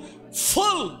you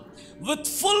full, with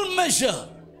full measure.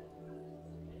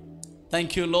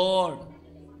 Thank you Lord,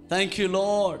 thank you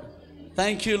Lord,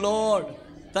 thank you Lord,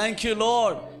 thank you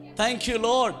Lord, thank you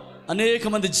Lord. అనేక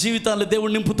మంది జీవితాలు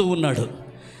దేవుడు నింపుతూ ఉన్నాడు.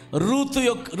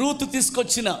 Ruth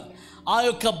తీసుకొచ్చిన ఆ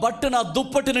యొక్క బట్టను, ఆ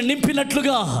దుప్పటిని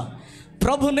నింపినట్లుగా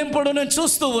ప్రభు నింపడం నేను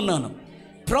చూస్తూ ఉన్నాను.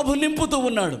 ప్రభు నింపుతూ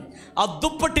ఉన్నాడు. ఆ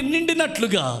దుప్పటి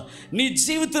నిండినట్లుగా నీ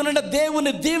జీవితంలో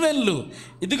దేవుని దీవెనలు,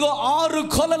 ఇదిగో 6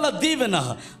 కొలల దీవెన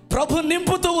ప్రభు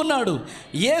నింపుతూ ఉన్నాడు.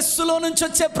 యేసులో నుంచి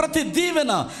వచ్చే ప్రతి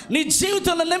దీవెన నీ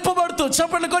జీవితంలో నింపబడుతూ,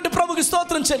 చెప్పండి కొట్టి ప్రభుకి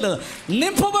స్తోత్రం చెల్లు,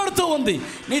 నింపబడుతూ ఉంది.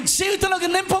 నీ జీవితంలోకి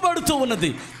నింపబడుతూ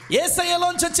ఉన్నది.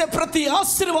 యేసయ్యలోంచి వచ్చే ప్రతి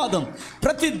ఆశీర్వాదం,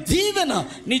 ప్రతి దీవెన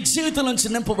నీ జీవితంలోంచి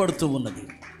నింపబడుతూ ఉన్నది.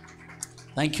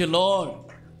 Thank you lord.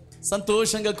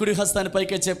 సంతోషంగా కుడి హస్తాన్ని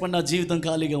పైకే చెప్పండి, నా జీవితం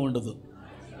ఖాళీగా ఉండదు.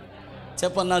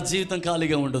 చెప్పండి, నా జీవితం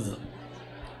ఖాళీగా ఉండదు.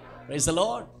 Praise the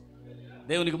lord.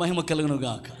 దేవునికి మహిమ కలుగును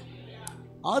గాక.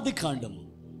 ఆది కాండము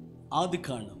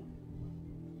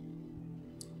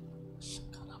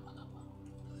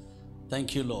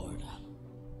థ్యాంక్ యూ లార్డ్.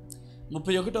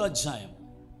 31వ అధ్యాయం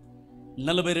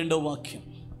 42వ వాక్యం.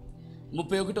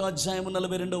 31వ అధ్యాయం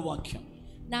 42వ వాక్యం.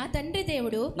 నా తండ్రి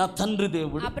దేవుడు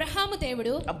అబ్రహాము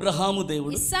దేవుడు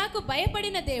ఇస్సాకు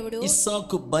భయపడిన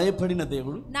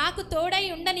దేవుడు నాకు తోడై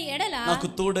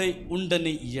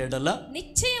ఉండని ఎడల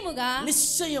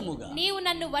నిశ్చయముగా నీవు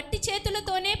నన్ను వట్టి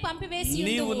చేతులతోనే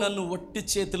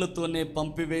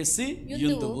పంపివేసి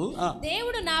యుందువు.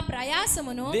 దేవుడు నా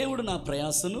ప్రయాసమును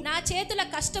నా చేతుల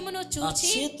కష్టమును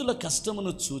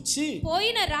చూచి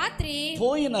పోయిన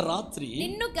రాత్రి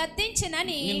నిన్ను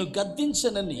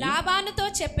గద్దించనని లాబానుతో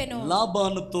చెప్పెను.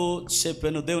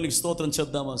 దేవునికి స్తోత్రం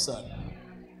చెప్దామా సార్?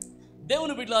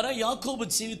 దేవుని బిడ్డలారా, యాకోబు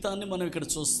జీవితాన్ని మనం ఇక్కడ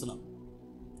చూస్తున్నాం.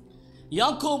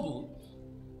 యాకోబు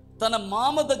తన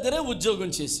మామ దగ్గరే ఉద్యోగం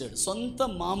చేశాడు, సొంత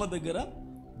మామ దగ్గర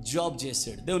జాబ్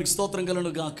చేశాడు. దేవునికి స్తోత్రం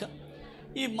కలుగును గాక.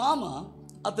 ఈ మామ,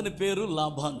 అతని పేరు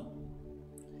లాబాను.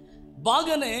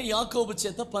 బాగానే యాకోబు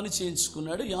చేత పని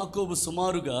చేయించుకున్నాడు. యాకోబు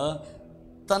సుమారుగా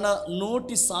తన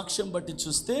నోటి సాక్ష్యం బట్టి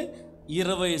చూస్తే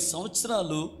 20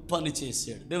 సంవత్సరాలు పని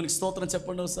చేశాడు. దేవునికి స్తోత్రం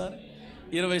చెప్పండి ఒకసారి.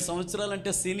 20 సంవత్సరాలు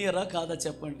అంటే సీనియరా కాదా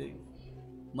చెప్పండి?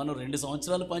 మనం 2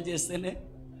 సంవత్సరాలు పని చేస్తేనే,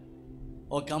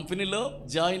 ఒక కంపెనీలో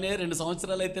జాయిన్ అయ్యి 2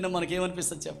 సంవత్సరాలు అయితేనే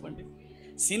మనకేమనిపిస్తుంది చెప్పండి?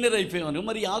 సీనియర్ అయిపోయాను.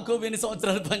 మరి యాకోబు ఎన్ని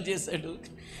సంవత్సరాలు పని చేశాడు?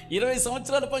 20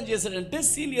 సంవత్సరాలు పని చేశాడంటే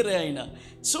సీనియరే ఆయన.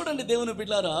 చూడండి దేవుని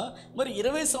బిడ్డలారా, మరి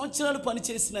 20 సంవత్సరాలు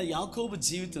పనిచేసిన యాకోబు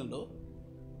జీవితంలో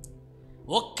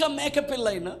ఒక్క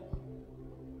మేకపిల్లైనా,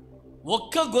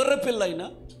 ఒక్క గొర్రె పిల్లైనా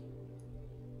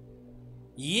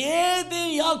ఏది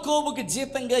యాకోబుకి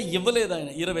జీతంగా ఇవ్వలేదు ఆయన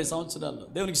 20 సంవత్సరాల్లో.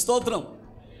 దేవునికి స్తోత్రం.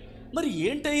 మరి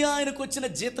ఏంటయ్యా ఆయనకు వచ్చిన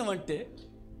జీతం అంటే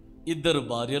 2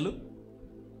 భార్యలు,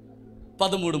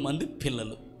 13 మంది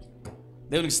పిల్లలు.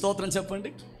 దేవునికి స్తోత్రం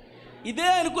చెప్పండి. ఇదే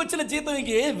ఆయనకు వచ్చిన జీతం,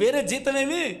 ఇంకే వేరే జీతం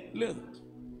ఏమీ లేదు.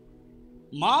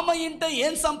 మామ ఇంట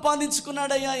ఏం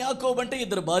సంపాదించుకున్నాడయ్యా యాకోబు అంటే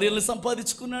 2 భార్యలను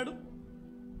సంపాదించుకున్నాడు,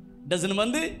 12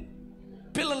 మంది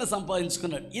పిల్లల్ని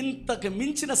సంపాదించుకున్నాడు. ఇంతకు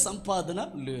మించిన సంపాదన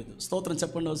లేదు. స్తోత్రం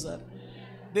చెప్పండి ఒకసారి.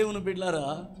 దేవుని బిడ్డలారా,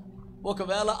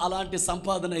 ఒకవేళ అలాంటి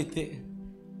సంపాదన అయితే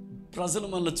ప్రజలు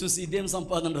మనల్ని చూసి ఇదేం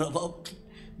సంపాదన రా బాబు,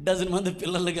 12 మంది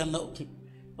పిల్లలు కన్నావు,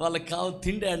 వాళ్ళకి కావాలి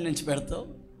తిండి ఆడి నుంచి పెడతావు,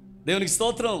 దేవునికి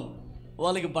స్తోత్రం,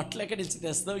 వాళ్ళకి బట్టలు ఎక్కడి నుంచి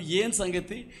తెస్తావు, ఏం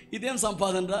సంగతి, ఇదేం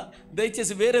సంపాదన రా,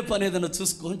 దయచేసి వేరే పని ఏదైనా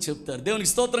చూసుకొని చెప్తారు.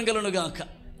 దేవునికి స్తోత్రం కలను గాక.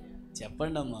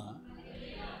 చెప్పండి అమ్మా,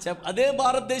 అదే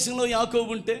భారతదేశంలో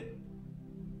యాకోబు ఉంటే,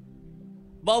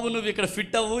 బాబు నువ్వు ఇక్కడ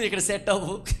ఫిట్ అవ్వు, ఇక్కడ సెట్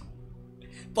అవ్వు,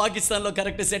 పాకిస్తాన్లో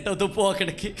కరెక్ట్ సెట్ అవుతావు, పో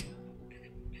అక్కడికి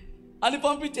అని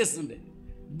పంపించేస్తుండే.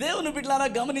 దేవుని బిడ్డలారా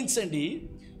గమనించండి,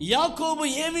 యాకోబు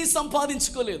ఏమీ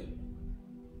సంపాదించుకోలేదు.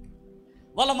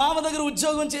 వాళ్ళ మామ దగ్గర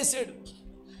ఉద్యోగం చేశాడు,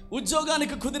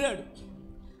 ఉద్యోగానికి కుదిరాడు,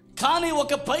 కానీ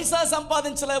ఒక పైసా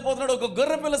సంపాదించలేకపోతున్నాడు, ఒక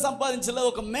గొర్రె పిల్ల సంపాదించలే,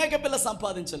 ఒక మేక పిల్ల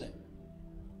సంపాదించలే.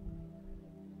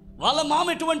 వాళ్ళ మామ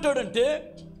ఎటువంటి వాడంటే,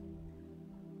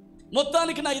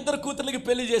 మొత్తానికి నా 2 కూతుర్లకి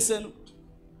పెళ్లి చేశాను,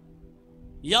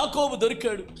 యాకోబు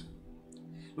దొరికాడు,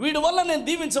 వీడి వల్ల నేను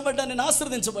దీవించబడ్డా, నేను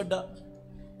ఆశీర్వదించబడ్డా,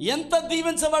 ఎంత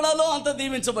దీవించబడాలో అంత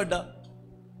దీవించబడ్డా,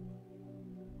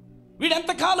 వీడు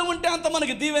ఎంతకాలం ఉంటే అంత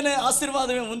మనకి దీవెనే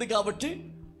ఆశీర్వాదమే ఉంది, కాబట్టి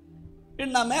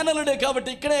వీడు నా మేనలుడే కాబట్టి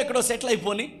ఇక్కడే ఎక్కడో సెటిల్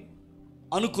అయిపోని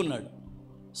అనుకున్నాడు.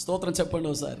 స్తోత్రం చెప్పండి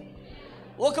ఒకసారి.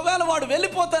 ఒకవేళ వాడు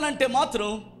వెళ్ళిపోతానంటే మాత్రం,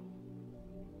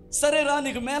 సరేరా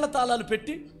నీకు మేళ తాళాలు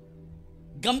పెట్టి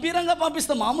గంభీరంగా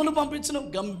పంపిస్తా, మామూలు పంపించను,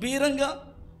 గంభీరంగా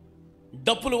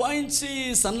డప్పులు వాయించి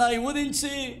సన్నాయి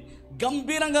ఊదించి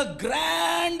గంభీరంగా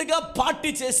గ్రాండ్గా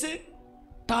పార్టీ చేసి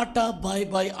టాటా బాయ్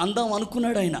బాయ్ అందాం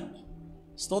అనుకున్నాడు ఆయన.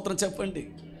 స్తోత్రం చెప్పండి,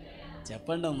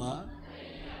 చెప్పండి అమ్మా.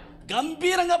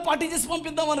 గంభీరంగా పార్టీ చేసి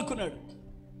పంపిద్దాం అనుకున్నాడు.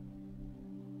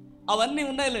 అవన్నీ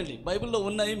ఉన్నాయిలేండి, బైబిల్లో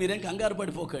ఉన్నాయి, మీరేం కంగారు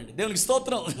పడిపోకండి. దేవునికి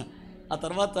స్తోత్రం. ఆ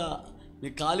తర్వాత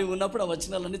మీకు ఖాళీ ఉన్నప్పుడు ఆ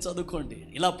వచనాలన్నీ చదువుకోండి.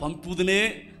 ఇలా పంపుదునే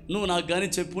నువ్వు నాకు కానీ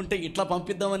చెప్పుంటే ఇట్లా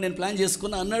పంపిద్దామని నేను ప్లాన్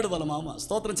చేసుకున్నా అన్నాడు వాళ్ళ మామ.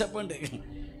 స్తోత్రం చెప్పండి,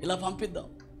 ఇలా పంపిద్దాం.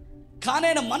 కానీ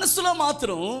ఆయన మనసులో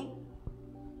మాత్రం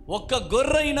ఒక్క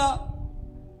గొర్రెైనా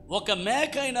ఒక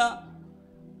మేకైనా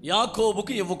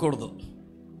యాకోబుకు ఇవ్వకూడదు,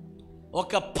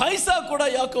 ఒక పైసా కూడా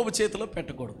యాకోబు చేతిలో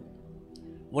పెట్టకూడదు,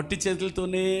 వట్టి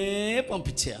చేతులతోనే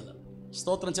పంపించేయాలి.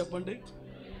 స్తోత్రం చెప్పండి.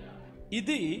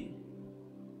 ఇది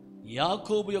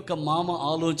యాకోబు యొక్క మామ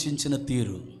ఆలోచించిన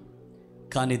తీరు,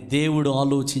 కానీ దేవుడు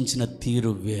ఆలోచించిన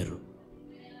తీరు వేరు.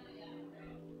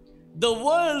 The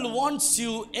world wants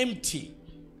you empty,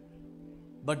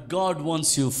 but God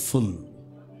wants you full.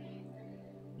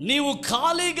 నీవు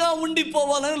ఖాళీగా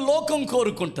ఉండిపోవాలని లోకం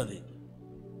కోరుకుంటుంది,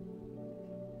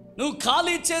 నువ్వు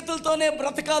ఖాళీ చేతులతోనే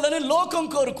బ్రతకాలని లోకం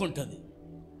కోరుకుంటుంది,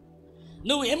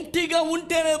 నువ్వు ఎంప్టీగా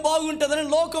ఉంటేనే బాగుంటుందని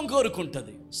లోకం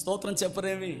కోరుకుంటుంది. స్తోత్రం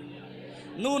చెప్పరేమి.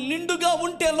 నువ్వు నిండుగా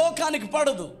ఉంటే లోకానికి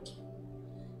పడదు,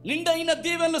 నిండైన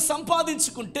దీవెనలు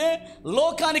సంపాదించుకుంటే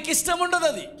లోకానికి ఇష్టం ఉండదు,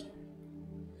 అది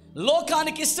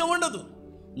లోకానికి ఇష్టం ఉండదు.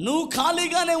 నువ్వు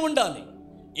ఖాళీగానే ఉండాలి,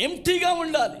 ఎంప్టీగా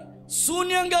ఉండాలి,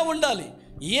 శూన్యంగా ఉండాలి,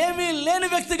 ఏమీ లేని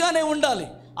వ్యక్తిగానే ఉండాలి.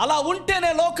 అలా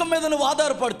ఉంటేనే లోకం మీద నువ్వు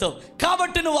ఆధారపడతావు,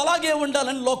 కాబట్టి నువ్వు అలాగే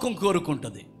ఉండాలని లోకం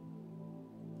కోరుకుంటుంది.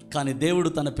 కానీ దేవుడు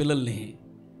తన పిల్లల్ని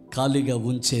ఖాళీగా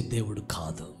ఉంచే దేవుడు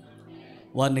కాదు,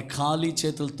 వారిని ఖాళీ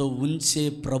చేతులతో ఉంచే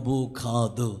ప్రభు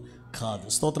కాదు.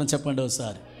 స్తోత్రం చెప్పండి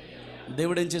ఒకసారి.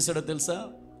 దేవుడు ఏం చేశాడో తెలుసా?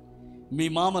 మీ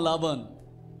మామ లాబాన్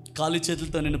ఖాళీ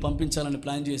చేతులతో నిన్ను పంపించాలని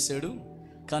ప్లాన్ చేశాడు,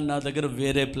 కానీ నా దగ్గర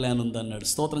వేరే ప్లాన్ ఉందన్నాడు.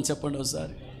 స్తోత్రం చెప్పండి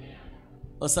ఒకసారి.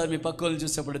 ఒకసారి మీ పక్క వాళ్ళని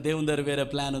చూసి చెప్పండి, దేవుని దగ్గర వేరే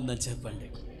ప్లాన్ ఉందని చెప్పండి.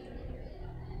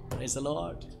 Praise the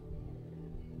lord.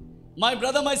 My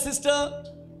brother, my sister,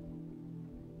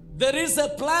 there is a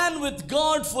plan with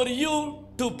God for you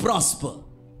to prosper.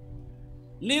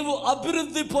 నీవు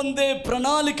అభివృద్ధి పొందే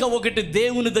ప్రణాళిక ఒకటి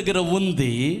దేవుని దగ్గర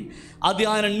ఉంది, అది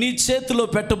ఆయన నీ చేతిలో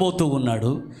పెట్టబోతూ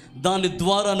ఉన్నాడు. దాని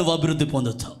ద్వారా నువ్వు అభివృద్ధి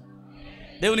పొందుతావు.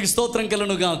 దేవునికి స్తోత్రం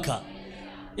కలుగును గాక.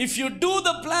 If you do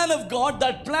the plan of God,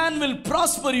 that plan will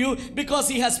prosper you because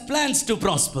he has plans to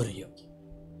prosper you.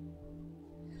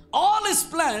 All his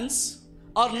plans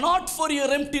are not for your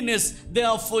emptiness, they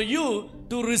are for you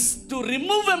to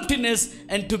remove emptiness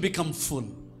and to become full.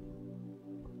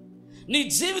 నీ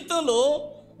జీవితంలో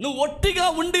నువ్వు ఒట్టిగా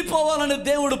ఉండిపోవాలని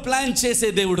దేవుడు plan చేసే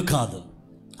దేవుడు కాదు.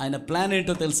 ఆయన plan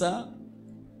ఏంటో తెలుసా?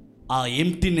 ఆ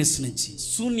ఎంప్టీనెస్ నుంచి,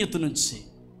 శూన్యత నుంచి,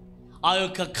 ఆ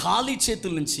యొక్క ఖాళీ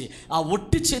చేతుల నుంచి, ఆ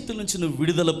ఒట్టి చేతుల నుంచి నువ్వు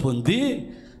విడుదల పొంది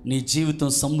నీ జీవితం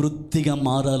సమృద్ధిగా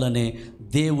మారాలనే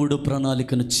దేవుడు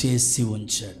ప్రణాళికను చేసి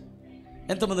ఉంచాడు.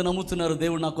 ఎంతమంది నమ్ముతున్నారు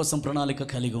దేవుడు నా కోసం ప్రణాళిక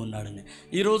కలిగి ఉన్నాడని?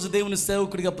 ఈరోజు దేవుని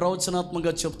సేవకుడిగా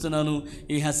ప్రవచనాత్మకంగా చెప్తున్నాను,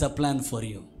 he has a plan for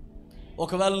you.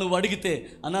 ఒకవేళ నువ్వు అడిగితే,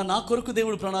 అన్నా నా కొరకు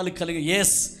దేవుడు ప్రణాళిక కలిగి,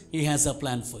 yes, he has a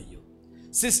plan for you.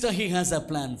 Sister, he has a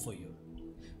plan for you.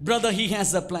 Brother, he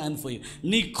has a plan for you.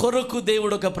 నీ కొరకు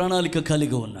దేవుడు ఒక ప్రణాళిక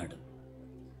కలిగి ఉన్నాడు.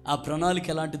 ఆ ప్రణాళిక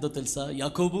ఎలాంటిదో తెలుసా?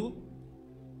 యాకోబు,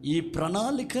 ఈ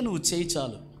ప్రణాళిక నువ్వు చేయి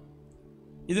చాలు.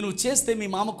 ఇది నువ్వు చేస్తే మీ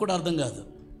మామకు కూడా అర్థం కాదు.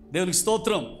 దేవునికి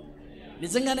స్తోత్రం.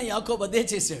 నిజంగానే యాకోబు అదే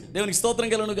చేశాడు. దేవునికి స్తోత్రం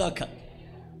కలుగును గాక.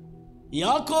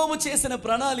 యాకోబు చేసిన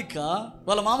ప్రణాళిక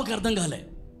వాళ్ళ మామకు అర్థం కాలే.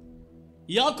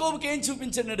 యాకోబుకి ఏం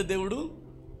చూపించాడు దేవుడు?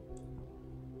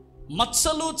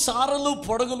 మచ్చలు, చారలు,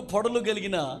 పొడలు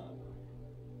కలిగిన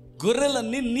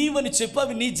గొర్రెలన్నీ నీవని చెప్పు,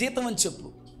 అవి నీ జీతం అని చెప్పు.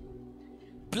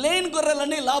 ప్లెయిన్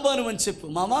గొర్రెలన్నీ లాభాను అని చెప్పు.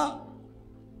 మామా,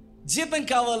 జీతం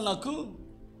కావాలి నాకు,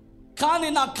 కానీ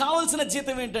నాకు కావాల్సిన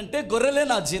జీతం ఏంటంటే గొర్రెలే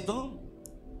నా జీతం.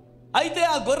 అయితే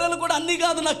ఆ గొర్రెలు కూడా అన్నీ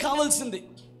కాదు నాకు కావాల్సింది.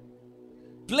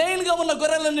 ప్లెయిన్గా ఉన్న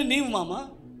గొర్రెలన్నీ నీవు మామ,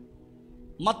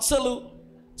 మచ్చలు,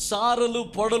 చారలు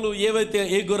పొడలు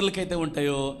ఏ గొర్రెలకైతే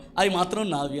ఉంటాయో అవి మాత్రం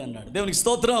నావి అన్నాడు. దేవునికి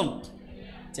స్తోత్రం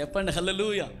చెప్పండి,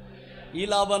 హల్లెలూయా. ఈ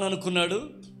లాభాన్ని అనుకున్నాడు,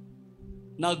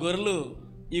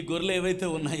 ఈ గొర్రెలు ఏవైతే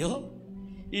ఉన్నాయో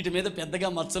వీటి మీద పెద్దగా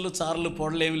మచ్చలు చారలు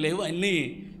పొడలు ఏమి లేవు, అన్నీ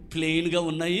ప్లెయిన్గా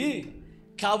ఉన్నాయి,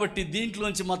 కాబట్టి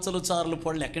దీంట్లోంచి మచ్చలు చారలు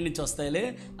పొడలు ఎక్కడి నుంచి వస్తాయిలే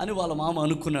అని వాళ్ళ మామ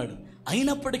అనుకున్నాడు.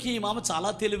 అయినప్పటికీ ఈ మామ చాలా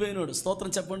తెలివైనడు.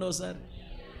 స్తోత్రం చెప్పండి ఒకసారి.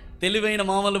 తెలివైన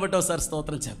మామలు బట్టి ఒకసారి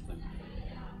స్తోత్రం చెప్పండి.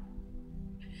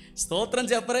 స్తోత్రం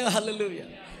చెప్పరే, హల్లెలూయా.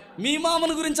 మీ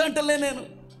మామల గురించి అంటలే నేను.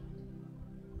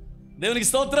 దేవునికి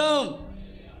స్తోత్రం.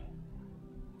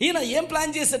 ఈయన ఏం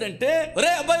ప్లాన్ చేశాడంటే,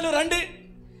 ఒరే అబ్బాయిలు రండి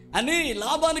అని,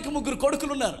 లాభానికి 3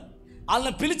 కొడుకులు ఉన్నారు,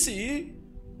 వాళ్ళని పిలిచి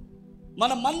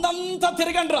మన మందంతా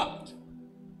తిరగండి రా,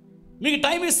 మీకు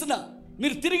టైం ఇస్తున్నా,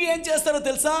 మీరు తిరిగి ఏం చేస్తారో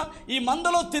తెలుసా, ఈ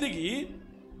మందలో తిరిగి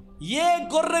ఏ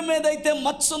గొర్రె మీద అయితే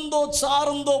మచ్చుందో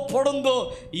చారుందో పొడుందో,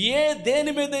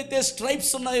 దేని మీద అయితే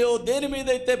స్ట్రైప్స్ ఉన్నాయో, దేని మీద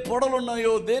అయితే పొడలు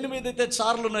ఉన్నాయో, దేని మీద అయితే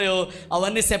చారులు ఉన్నాయో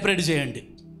అవన్నీ సెపరేట్ చేయండి.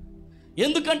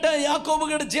 ఎందుకంటే యాకోబు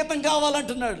గడు జీతం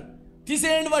కావాలంటున్నాడు,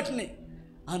 తీసేయండి వాటిని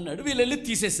అన్నాడు. వీళ్ళు వెళ్ళి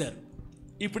తీసేశారు.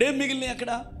 ఇప్పుడేం మిగిలినాయి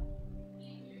అక్కడ?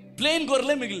 ప్లెయిన్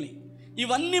గొర్రెలే మిగిలినాయి.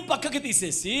 ఇవన్నీ పక్కకి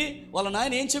తీసేసి వాళ్ళ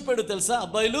నాయన ఏం చెప్పాడు తెలుసా,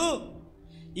 అబ్బాయిలు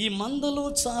ఈ మందలు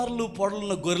చార్లు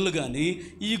పొడలున్న గొర్రెలు కానీ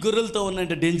ఈ గొర్రెలతో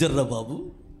ఉన్నంటే డేంజర్ రా బాబు,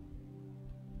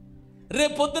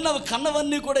 రేపొద్దున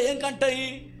కన్నవన్నీ కూడా ఏం కంటాయి,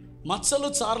 మచ్చలు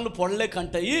చార్లు పొడలే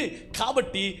కంటాయి,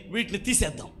 కాబట్టి వీటిని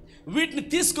తీసేద్దాం, వీటిని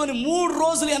తీసుకొని 3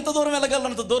 రోజులు ఎంత దూరం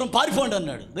వెళ్ళగలనంత దూరం పారిపోండి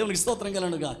అన్నాడు. దేవునికి స్తోత్రం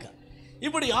కలను గాక.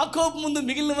 ఇప్పుడు యాకోబు ముందు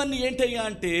మిగిలినవన్నీ ఏంటయ్యా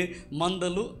అంటే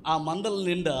మందలు, ఆ మందల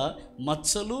నిండా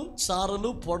మచ్చలు చారలు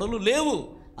పొడలు లేవు,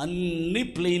 అన్నీ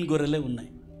ప్లెయిన్ గొర్రెలే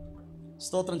ఉన్నాయి.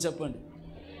 స్తోత్రం చెప్పండి.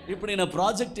 ఇప్పుడు ఈయన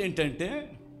ప్రాజెక్ట్ ఏంటంటే,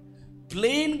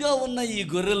 ప్లెయిన్గా ఉన్న ఈ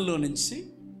గొర్రెల్లో నుంచి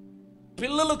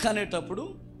పిల్లలు కనేటప్పుడు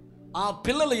ఆ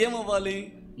పిల్లలు ఏమవ్వాలి,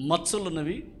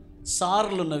 మచ్చలున్నవి,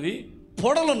 చారలున్నవి,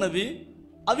 పొడలున్నవి,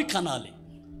 అవి కనాలి.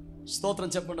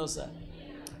 స్తోత్రం చెప్పండి ఒకసారి.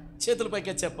 చేతుల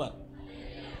పైకే చెప్పాలి.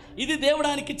 ఇది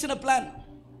దేవుడానికి ఇచ్చిన ప్లాన్.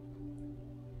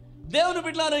 దేవుని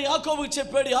బిడ్డలారా యాకోబుకి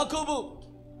చెప్పాడు, యాకోబు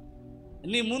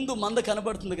నీ ముందు మంద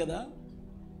కనబడుతుంది కదా,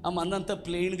 ఆ మంద అంతా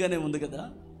ప్లెయిన్గానే ఉంది కదా,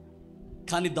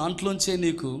 కానీ దాంట్లోంచే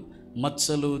నీకు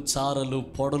మచ్చలు చారలు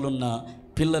పొడలున్న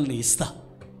పిల్లల్ని ఇస్తా.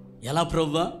 ఎలా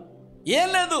ప్రభువా? ఏం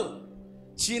లేదు,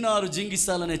 చీనారు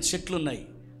జింగిసాలనే చెట్లున్నాయి,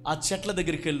 ఆ చెట్ల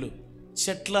దగ్గరికి వెళ్ళు,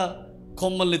 చెట్ల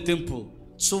కొమ్మల్ని తెంపు,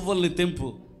 చువ్వల్ని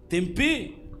తెంపి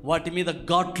వాటి మీద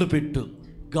ఘాట్లు పెట్టు.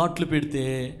 ఘాట్లు పెడితే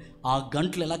ఆ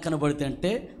గంట్లు ఎలా కనబడతాయి అంటే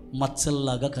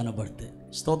మచ్చల్లాగా కనబడతాయి.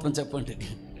 స్తోత్రం చెప్పండి.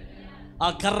 ఆ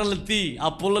కర్రలు ఆ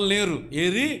పుల్లలు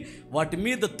ఏరి వాటి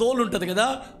మీద తోలు ఉంటుంది కదా,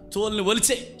 తోలుని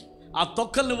ఒలిచేయి, ఆ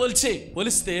తొక్కల్ని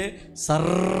ఒలిస్తే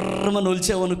సర్రమని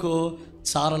ఒలిచేవనుకో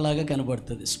చారలాగా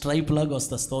కనబడుతుంది, స్ట్రైప్ లాగా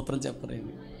వస్తుంది. స్తోత్రం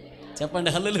చెప్పరేమి చెప్పండి,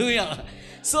 హల్లెలూయా.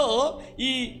 సో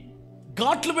ఈ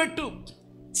ఘాట్లు పెట్టు,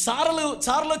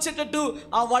 చారలు వచ్చేటట్టు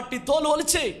ఆ వాటి తోలు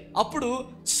ఒలిచేయి, అప్పుడు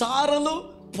చారలు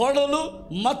పొడలు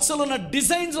మచ్చలున్న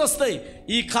డిజైన్స్ వస్తాయి.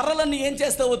 ఈ కర్రలన్నీ ఏం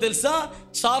చేస్తావో తెలుసా,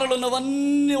 చారలు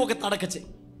ఉన్నవన్నీ ఒక తడక చేయి,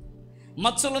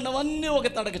 మచ్చలున్నవన్నీ ఒక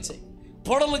తడక చేయి,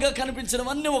 పొడలుగా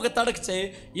కనిపించినవన్నీ ఒక తడక చేయి.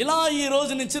 ఇలా ఈ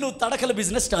రోజు నుంచి నువ్వు తడకల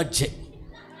బిజినెస్ స్టార్ట్ చేయి.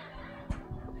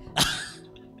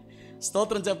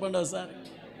 స్తోత్రం చెప్పండి ఒకసారి.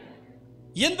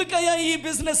 ఎందుకయ్యా ఈ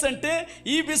బిజినెస్ అంటే,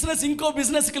 ఈ బిజినెస్ ఇంకో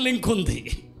బిజినెస్కి లింక్ ఉంది,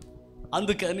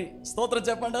 అందుకని. స్తోత్రం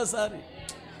చెప్పండి ఒకసారి.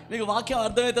 మీకు వాక్యం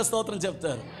అర్థమైతే స్తోత్రం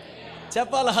చెప్తారు,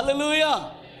 చెప్పాలి. హల్లెలూయా.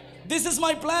 This is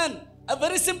my plan, a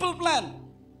very simple plan.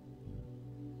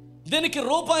 దీనికి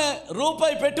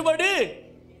రూపాయి పెట్టుబడి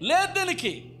లేదు.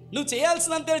 దీనికి నువ్వు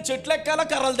చేయాల్సినంతే చెట్లు ఎక్కాలా,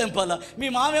 కర్రలు తెంపాలా. మీ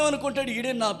మామేమనుకుంటాడు,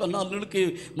 ఈడే నా అల్లుడికి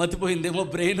మతిపోయిందేమో,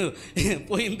 బ్రెయిన్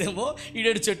పోయిందేమో,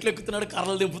 ఈడేడు చెట్లు ఎక్కుతున్నాడు,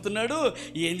 కర్రలు తెంపుతున్నాడు,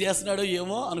 ఏం చేస్తున్నాడో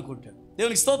ఏమో అనుకుంటాడు.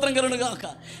 దేవునికి స్తోత్రం కలుగును గాక.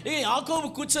 యాకోబు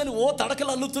కూర్చొని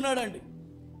తడకలు అల్లుతున్నాడు అండి,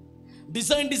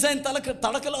 డిజైన్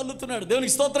తడకలు అల్లుతున్నాడు.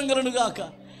 దేవునికి స్తోత్రం కలుగును గాక.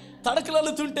 తడకలు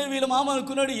అల్లుతుంటే వీళ్ళ మామ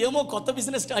అనుకున్నాడు, ఏమో కొత్త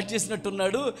బిజినెస్ స్టార్ట్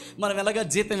చేసినట్టున్నాడు, మనం ఎలాగా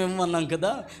జీతం ఇవ్వమన్నాం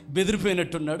కదా,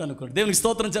 బెదిరిపోయినట్టున్నాడు అనుకోండి. దేవునికి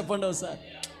స్తోత్రం చెప్పండి ఒకసారి,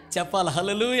 చెప్పాలి.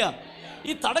 హల్లెలూయా.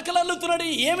 ఈ తడకలు అల్లుతున్నాడు.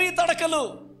 ఏమీ తడకలు?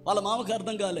 వాళ్ళ మామకు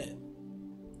అర్థం కాలే.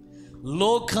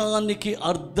 లోకానికి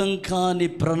అర్థం కాని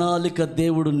ప్రణాళిక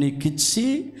దేవుడు నీకిచ్చి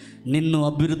నిన్ను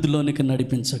అభివృద్ధిలోనికి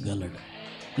నడిపించగలడు.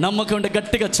 నమ్మకం ఉంటే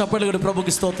గట్టిగా చప్పట్లు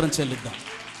ప్రభుకి స్తోత్రం చెల్లిద్దాం.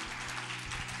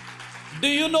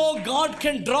 Do you know God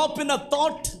can drop in a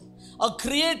thought, a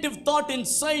creative thought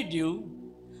inside you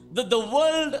that the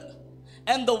world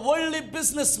and the worldly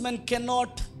businessmen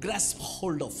cannot grasp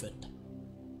hold of it,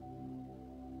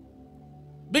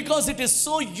 because it is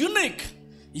so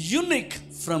unique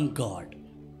from God.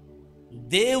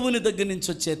 దేవుని దగ్గర నుంచి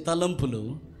వచ్చే తలంపులు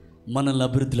మనల్ని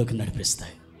అభివృద్ధిలోకి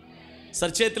నడిపిస్తాయి.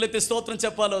 సరి చేతులెత్తి స్తోత్రం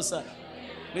చెప్పాలో సార్.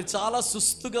 మీరు చాలా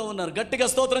సుస్తుగా ఉన్నారు. గట్టిగా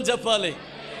స్తోత్రం చెప్పాలి.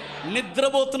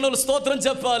 నిద్రపోతున్న వాళ్ళు స్తోత్రం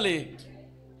చెప్పాలి.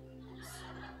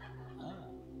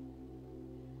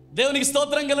 దేవునికి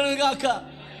స్తోత్రం కలుగును గాక.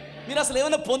 మీరు అసలు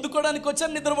ఏమైనా పొందుకోవడానికి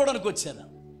వచ్చారా, నిద్రపోవడానికి వచ్చారా?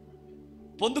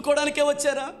 పొందుకోవడానికే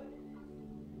వచ్చారా?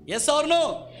 Yes are no?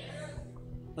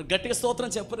 గట్టిగా స్తోత్రం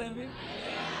చెప్పరేమి?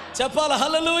 చెప్పాలి.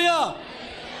 హల్లెలూయా.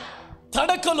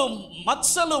 తడకలు,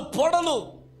 మచ్చలు, పొడలు,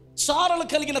 చారలు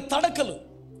కలిగిన తడకలు.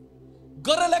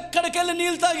 గొర్రెలు ఎక్కడికెళ్ళి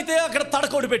నీళ్ళు తాగితే అక్కడ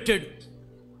తడకోడు పెట్టాడు.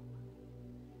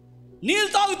 నీళ్ళు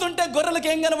తాగుతుంటే గొర్రెలకు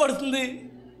ఏం కనబడుతుంది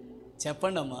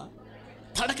చెప్పండి అమ్మా?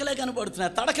 తడకలే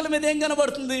కనబడుతున్నాయి. తడకల మీద ఏం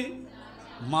కనబడుతుంది?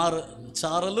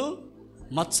 చారలు,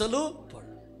 మచ్చలు,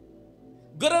 పొడలు.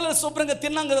 గొర్రెలు శుభ్రంగా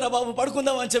తిన్నాం కదరా బాబు,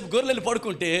 పడుకుందాం అని చెప్పి గొర్రెలు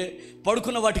పడుకుంటే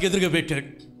పడుకున్న వాటికి ఎదురుగా పెట్టాడు.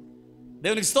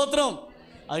 దేవునికి స్తోత్రం.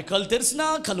 అవి కళ్ళు తెరిసినా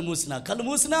కళ్ళు మూసినా, కళ్ళు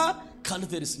మూసినా కళ్ళు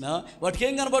తెరిసినా వాటికి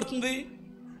ఏం కనబడుతుంది?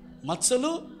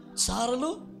 మచ్చలు, చారలు,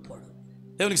 పొడలు.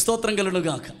 దేవునికి స్తోత్రం కలుగును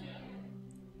గాక.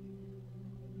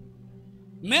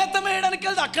 మేత మేయడానికి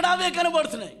వెళ్తే అక్కడ అవే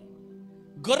కనబడుతున్నాయి.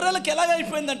 గొర్రెలకు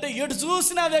ఎలాగైపోయిందంటే ఎటు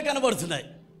చూసినా అవే కనబడుతున్నాయి.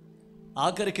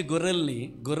 ఆఖరికి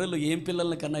గొర్రెలు ఏం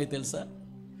పిల్లల్ని కన్నాయి తెలుసా?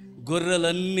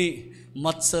 గొర్రెలన్నీ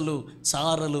మచ్చలు,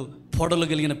 చారలు, పొడలు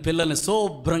కలిగిన పిల్లల్ని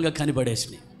శుభ్రంగా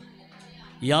కనిపడేసినాయి.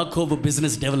 యాకోబు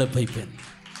బిజినెస్ డెవలప్ అయిపోయింది.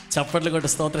 చప్పట్లు కొట్టి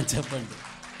స్తోత్రం చెప్పండి.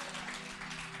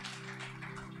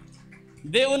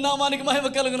 దేవుని నామానికి మహిమ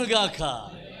కలుగును గాక.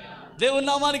 దేవుని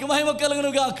నామానికి మహిమ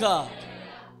కలుగును గాక.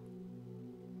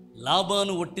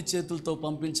 లాబాను ఒట్టి చేతులతో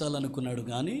పంపించాలనుకున్నాడు,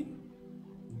 కానీ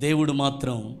దేవుడు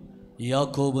మాత్రం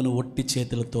యాకోబును ఒట్టి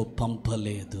చేతులతో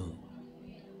పంపలేదు.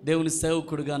 దేవుని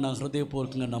సేవకుడిగా నా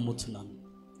హృదయపూర్వకంగా నమ్ముతున్నాను,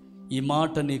 ఈ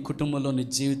మాట నీ కుటుంబంలో, నీ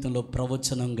జీవితంలో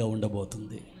ప్రవచనంగా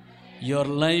ఉండబోతుంది. Your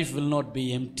life will not be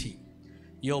empty.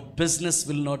 Your business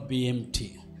will not be empty.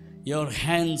 Your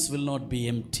hands will not be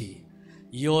empty.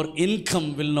 Your income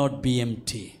will not be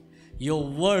empty. Your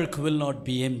work will not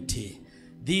be empty.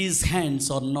 These hands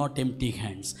are not empty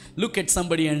hands. Look at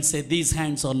somebody and say, these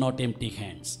hands are not empty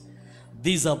hands.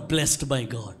 These are blessed by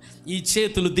God. ఈ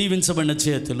చేతులు దీవించబడిన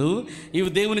చేతులు, ఇవి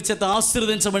దేవుని చేత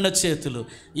ఆశీర్వదించబడిన చేతులు,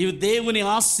 ఇవి దేవుని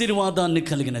ఆశీర్వాదాన్ని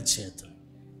కలిగిన చేతులు.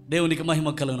 దేవునికి మహిమ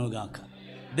కలుగును గాక.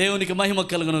 దేవునికి మహిమ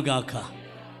కలుగును గాక.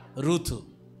 రూతు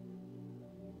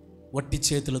వట్టి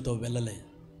చేతులతో వెళ్ళలే.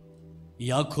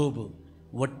 యాకోబు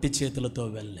వట్టి చేతులతో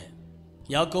వెళ్ళే.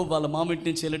 యాకోబు వాళ్ళ మామిటి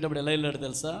నుంచి వెళ్ళేటప్పుడు ఎలా వెళ్ళాడు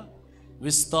తెలుసా?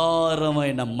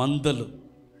 విస్తారమైన మందలు,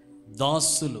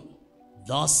 దాసులు,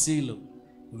 దాసీలు,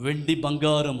 వెండి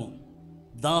బంగారము,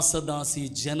 దాసదాసి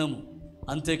జనము,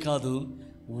 అంతేకాదు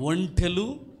ఒంటెలు,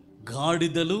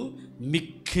 గాడిదలు,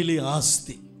 మిక్కిలి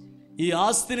ఆస్తి. ఈ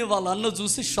ఆస్తిని వాళ్ళ అన్న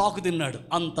చూసి షాక్ తిన్నాడు.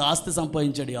 అంత ఆస్తి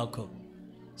సంపాదించాడు యాకోబు.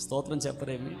 స్తోత్రం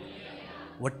చెప్పరేమి?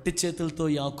 వట్టి చేతులతో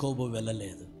యాకోబు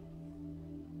వెళ్ళలేదు.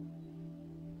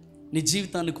 నీ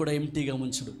జీవితాన్ని కూడా ఎంటీగా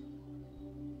ఉంచుడు.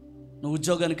 నువ్వు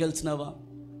ఉద్యోగానికి వెళ్తున్నావా?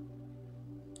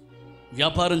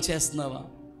 వ్యాపారం చేస్తున్నావా?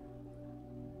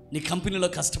 నీ కంపెనీలో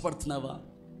కష్టపడుతున్నావా?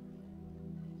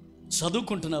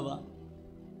 చదువుకుంటున్నావా?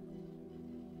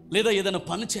 లేదా ఏదైనా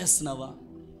పని చేస్తున్నావా?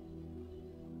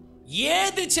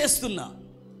 ఏది చేస్తున్నా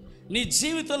నీ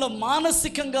జీవితంలో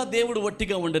మానసికంగా దేవుడు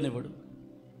ఒట్టిగా ఉండనివ్వడు.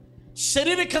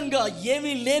 శారీరకంగా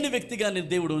ఏమీ లేని వ్యక్తిగా నీ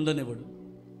దేవుడు ఉండనివ్వడు.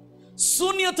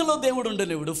 శూన్యతలో దేవుడు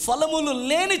ఉండనివ్వడు. ఫలములు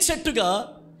లేని చెట్టుగా,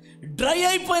 డ్రై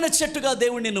అయిపోయిన చెట్టుగా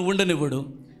దేవుడు నిన్ను ఉండనివ్వడు.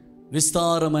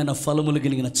 విస్తారమైన ఫలములు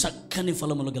కలిగిన, చక్కని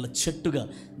ఫలములు గల చెట్టుగా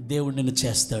దేవుడు నిన్ను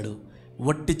చేస్తాడు.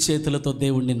 వట్టి చేతులతో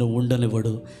దేవుడు నిన్ను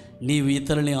ఉండనివ్వడు. నీవు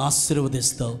ఇతరులని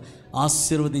ఆశీర్వదిస్తావు.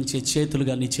 ఆశీర్వదించే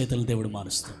చేతులుగా నీ చేతులు దేవుడు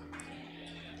మారుస్తావు.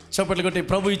 చప్పట్లు కొట్టి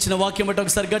ప్రభు ఇచ్చిన వాక్యం బట్టి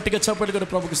ఒకసారి గట్టిగా చప్పట్లు కొట్టి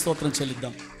ప్రభుకి స్తోత్రం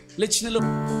చెల్లిద్దాం. లేచినలో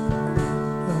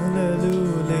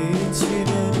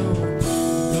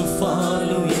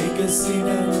తుఫాను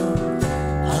ఎగసినను,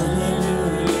 అలలు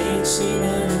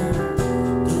లేచినను,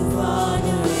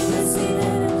 తుఫాను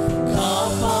ఎగసినను,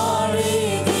 కాపాడే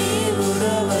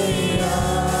దేవుడవయ్యా.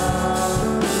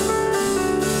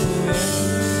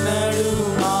 ఎన్నడూ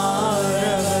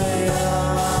మారవయ్యా.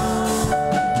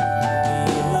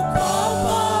 నీవు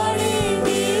కాపాడే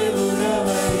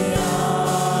దేవుడవయ్యా.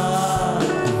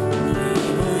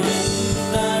 నీవు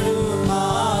ఎన్నడూ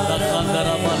మారవయ్యా.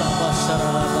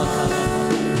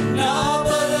 నా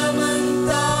బలము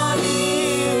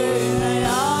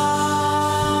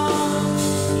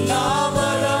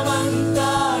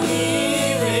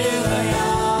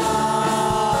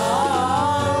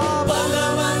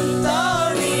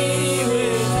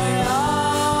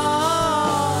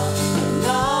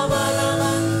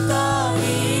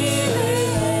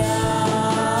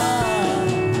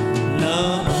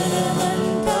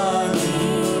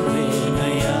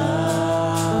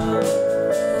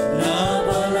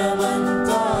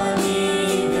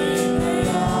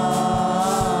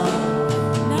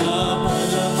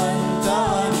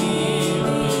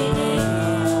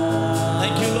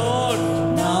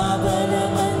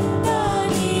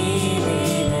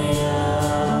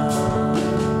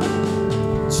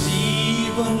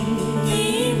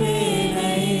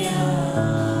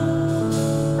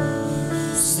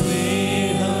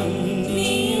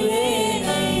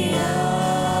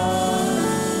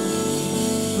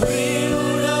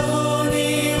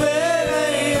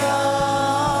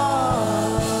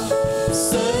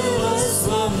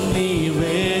సర్వస్వం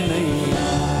నీవేనయ్యా.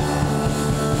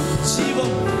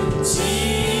 జీవం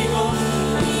జీవం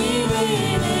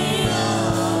నీవేనయ్యా.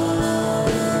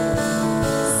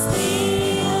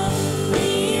 స్నేహం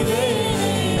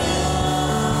నీవేనయ్యా.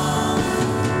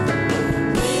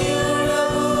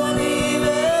 ప్రియుడవు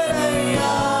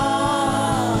నీవేనయ్యా.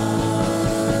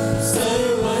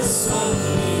 సర్వస్వం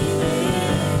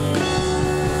నీవేనయ్యా.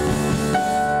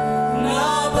 నా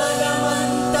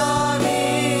బలమంతా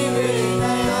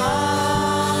నీవేనయ్యా.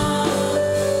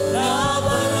 నా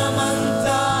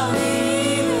బలమంతా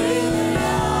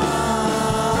నీవేనయ్యా.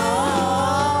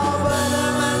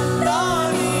 బలమంతా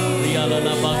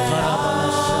నీవేనయ్యా.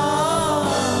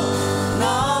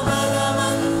 నా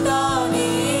బలమంతా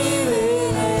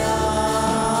నీవేనయ్యా.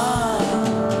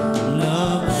 నా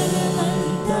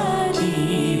బలమంతా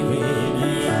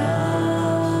నీవేనయ్యా.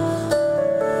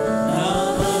 నా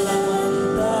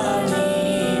బలమంతా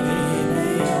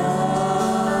నీవేనయ్యా.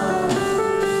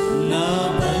 నా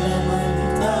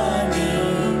బలమంతా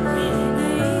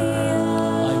నీవేనయ్యా.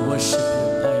 I worship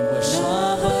you. I worship you. నా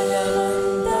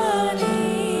బలమంతా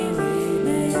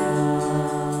నీవేనయ్యా.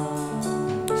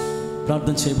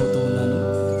 ప్రార్థన చేయబోతూ ఉన్నాను.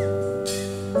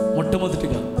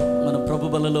 మొట్టమొదటిగా మన ప్రభు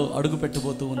బలలో అడుగు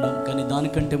పెట్టబోతూ ఉన్నాం. కానీ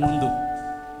దానికంటే ముందు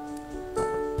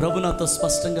ప్రభు నాతో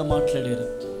స్పష్టంగా మాట్లాడారు.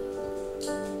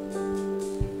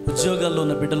 ఉద్యోగాల్లో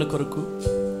ఉన్న బిడ్డల కొరకు,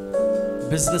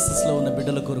 బిజినెసెస్లో ఉన్న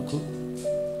బిడ్డల కొరకు,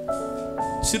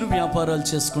 చిరు వ్యాపారాలు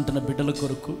చేసుకుంటున్న బిడ్డల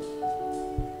కొరకు,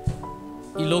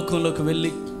 ఈ లోకంలోకి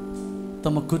వెళ్ళి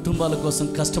తమ కుటుంబాల కోసం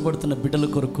కష్టపడుతున్న బిడ్డల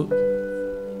కొరకు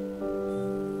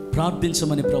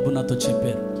ప్రార్థించమని ప్రభు నాతో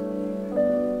చెప్పారు.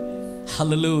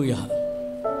 హల్లెలూయా.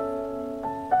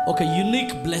 ఒక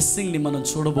యునిక్ బ్లెస్సింగ్ని మనం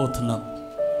చూడబోతున్నాం.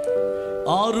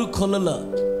 6 కొలల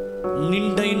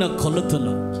నిండైన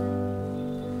కొలతను,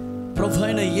 ప్రభు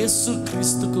అయిన యేసు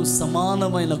క్రీస్తుకు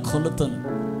సమానమైన కొలతను,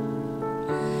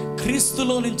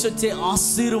 క్రీస్తులో నుంచి వచ్చే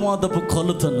ఆశీర్వాదపు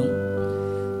కొలతను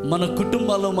మన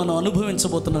కుటుంబాల్లో మనం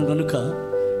అనుభవించబోతున్నాం. కనుక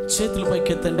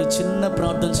చేతులపైకి ఎత్తండి. చిన్న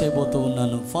ప్రార్థన చేయబోతూ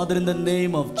ఉన్నాను. Father, in the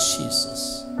name of Jesus,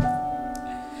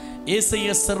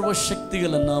 యేసయ్య సర్వశక్తి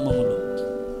గల నామములో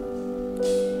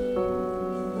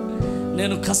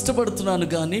నేను కష్టపడుతున్నాను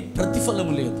కానీ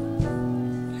ప్రతిఫలము లేదు.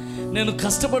 నేను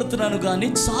కష్టపడుతున్నాను కానీ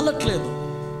చాలట్లేదు.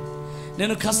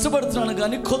 నేను కష్టపడుతున్నాను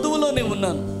కానీ కొదువులోనే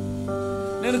ఉన్నాను.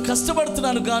 నేను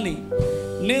కష్టపడుతున్నాను కానీ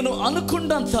నేను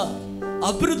అనుకున్నంత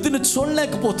అభివృద్ధిని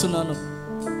చూడలేకపోతున్నాను.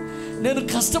 నేను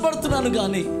కష్టపడుతున్నాను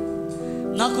కానీ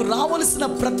నాకు రావలసిన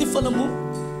ప్రతిఫలము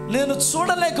నేను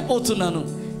చూడలేకపోతున్నాను.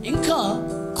 ఇంకా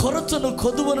కొరతను,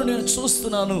 కొదువను నేను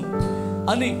చూస్తున్నాను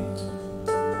అని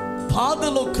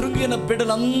బాధలో కృంగిన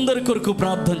బిడ్డలందరి కొరకు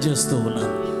ప్రార్థన చేస్తూ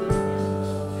ఉన్నాను.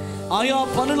 ఆయా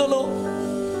పనులలో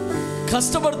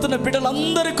కష్టపడుతున్న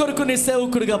బిడ్డలందరి కొరకు నీ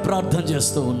సేవకుడిగా ప్రార్థన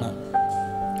చేస్తూ ఉన్నాను.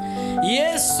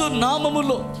 యేసు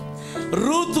నామములో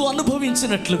రూతు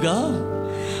అనుభవించినట్లుగా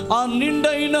ఆ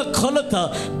నిండైన కొలత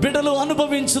బిడ్డలు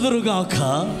అనుభవించుదురుగాక.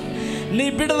 నీ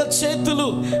బిడ్డల చేతులు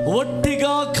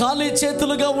ఒట్టిగా ఖాళీ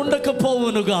చేతులుగా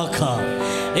ఉండకపోవునుగాక.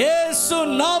 యేసు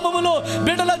నామములో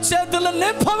బిడ్డల చేతులు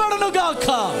నింపబడునుగాక,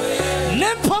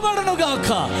 నింపబడునుగాక,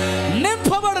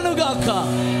 నింపబడునుగాక.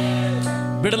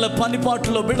 బిడ్డల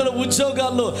పనిపాట్లో, బిడ్డల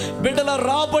ఉద్యోగాల్లో, బిడ్డల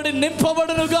రాబడి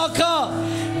నింపబడునుగాక.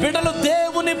 బిడ్డలు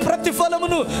దేవుని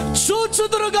ప్రతిఫలమును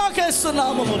చూచుదురుగాక యేసు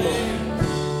నామములో.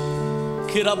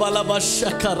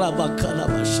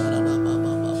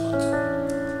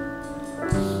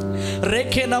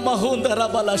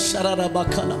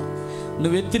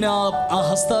 నువ్వు ఎత్తిన ఆ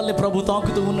హస్తాల్ని ప్రభు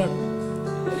తాకుతూ ఉన్నాడు.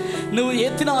 నువ్వు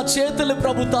ఎత్తిన ఆ చేతుల్ని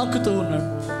ప్రభు తాకుతూ ఉన్నాడు.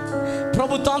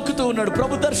 ప్రభు తాకుతూ ఉన్నాడు.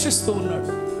 ప్రభు దర్శిస్తూ ఉన్నాడు.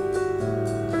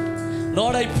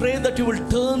 Lord, I pray that you will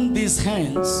turn these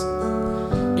hands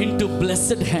into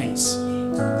blessed hands.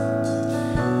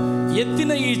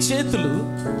 ఎత్తిన ఈ చేతులు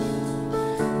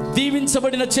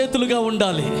దీవించబడిన చేతులుగా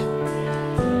ఉండాలి.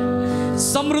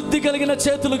 సమృద్ధి కలిగిన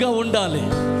చేతులుగా ఉండాలి.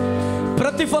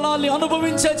 ప్రతిఫలాన్ని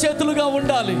అనుభవించే చేతులుగా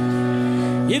ఉండాలి.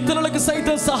 ఇతరులకు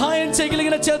సైతం సహాయం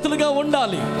చేయగలిగిన చేతులుగా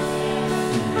ఉండాలి.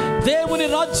 దేవుని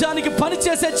రాజ్యానికి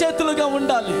పనిచేసే చేతులుగా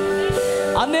ఉండాలి.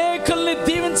 అనేకుల్ని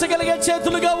దీవించగలిగే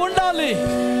చేతులుగా ఉండాలి.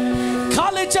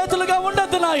 ఖాళీ చేతులుగా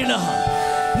ఉండద్దు నాయన.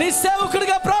 నీ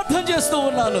సేవకుడిగా ప్రార్థన చేస్తూ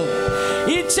ఉన్నాను.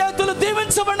 ఈ చేతులు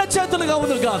దీవించబడిన చేతులుగా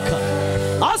అవునుగాక,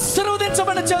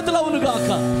 ఆశీర్వదించబడిన చేతులు అవునుగాక,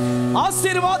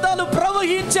 ఆశీర్వాదాలు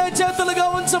ప్రవహించే చేతులుగా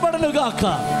ఉంచబడనుగాక.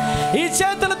 ఈ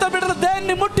చేతులతో బిడ్డలు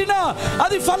దేన్ని ముట్టినా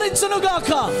అది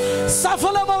ఫలించునుగాక,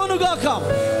 సఫలమవునుగాక,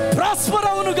 ప్రాస్పర్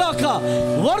అవునుగాక,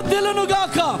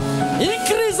 వర్ధిల్లునుగాక,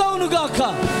 ఇంక్రీజ్ అవునుగాక,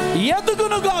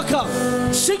 ఎదుగునుగాక,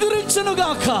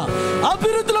 చిగురించునుగాక,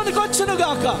 అభివృద్ధిలోనికి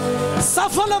వచ్చునుగాక,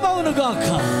 సఫలమవునుగాక.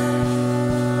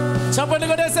 చప్పట్లు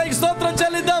కొట్టేసి స్తోత్రం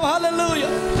చెల్లిద్దాం. హల్లెలూయా,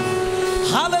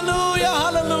 హల్లెలూయా,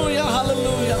 హల్లెలూయా,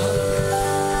 హల్లెలూయా.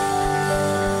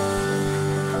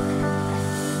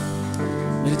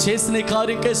 మీరు చేసిన ఈ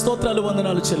కార్యంకై స్తోత్రాలు,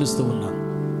 వందనాలు చెల్లిస్తూ ఉన్నాం.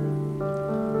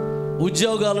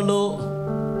 ఉద్యోగాలలో,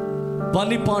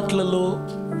 పని పాటలలో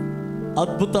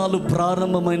అద్భుతాలు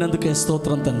ప్రారంభమైనందుకే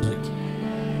స్తోత్రం తండ్రి.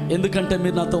 ఎందుకంటే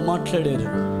మీరు నాతో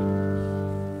మాట్లాడారు.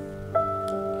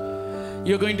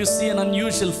 You're going to see an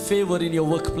unusual favor in your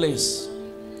workplace.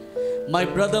 My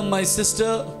brother, my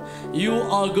sister, you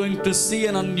are going to see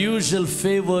an unusual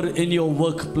favor in your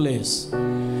workplace.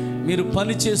 మీరు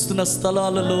పని చేస్తున్న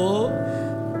స్థలాలలో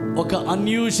ఒక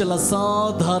అన్యూజువల్,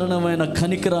 అసాధారణమైన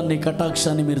కనికరాన్ని,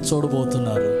 కటాక్షాన్ని మీరు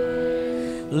చూడబోతున్నారు.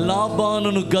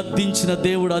 లాబానును గద్దించిన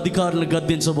దేవుడు అధికారులను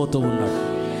గద్దించబోతూ ఉన్నాడు.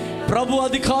 ప్రభు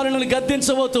అధికారులను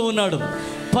గద్దించబోతూ ఉన్నాడు.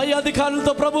 పై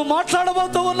అధికారులతో ప్రభు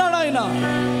మాట్లాడబోతూ ఉన్నాడు. ఆయన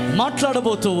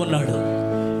మాట్లాడబోతూ ఉన్నాడు.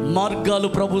 మార్గాలు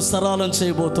ప్రభు సరళం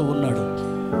చేయబోతూ ఉన్నాడు.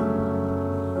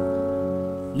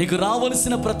 నీకు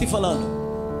రావలసిన ప్రతిఫలాలు,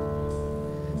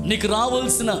 నీకు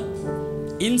రావలసిన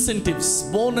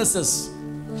ఇన్సెంటివ్స్, బోనసెస్,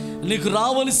 నీకు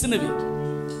రావలసినవి,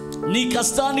 నీ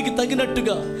కష్టానికి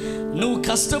తగినట్టుగా నువ్వు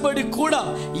కష్టపడి కూడా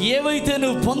ఏవైతే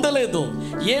నువ్వు పొందలేదో,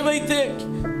 ఏవైతే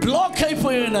బ్లాక్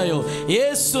అయిపోయినాయో,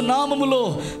 యేసు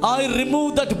నామములో I remove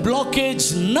that blockage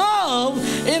now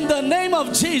in the name of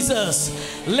Jesus.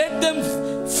 Let them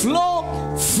flow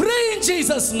free in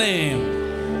Jesus name.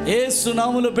 యేసు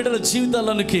నామములో బిడ్డల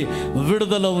జీవితాలకి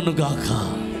విడుదల ఉన్నగాక,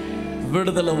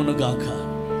 విడుదల ఉన్నగాక.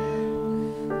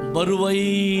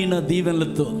 బరువైన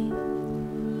దీవెనలతో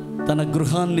తన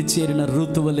గృహాన్ని చేరిన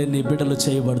ఋతువలే నీ బిడ్డలు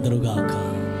చేయబడదురుగాక,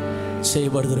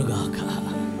 చేయబడదురుగాక.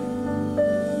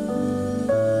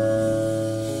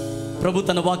 ప్రభు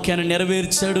తన వాక్యాన్ని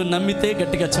నెరవేర్చాడు. నమ్మితే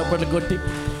గట్టిగా చప్పట్లు కొట్టి,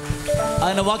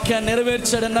 ఆయన వాక్యాన్ని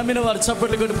నెరవేర్చాడని నమ్మిన వారు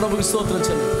చప్పట్లు కొట్టి ప్రభుకి స్తోత్రం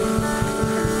చేయాలి.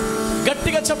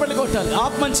 గట్టిగా చప్పట్లు కొట్టాలి.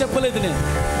 ఆత్మని చెప్పలేదు నేను.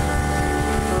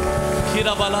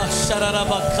 కిరబల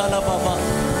శరరబ కలబబ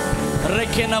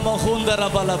రెకెనమ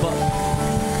హుందరబలబ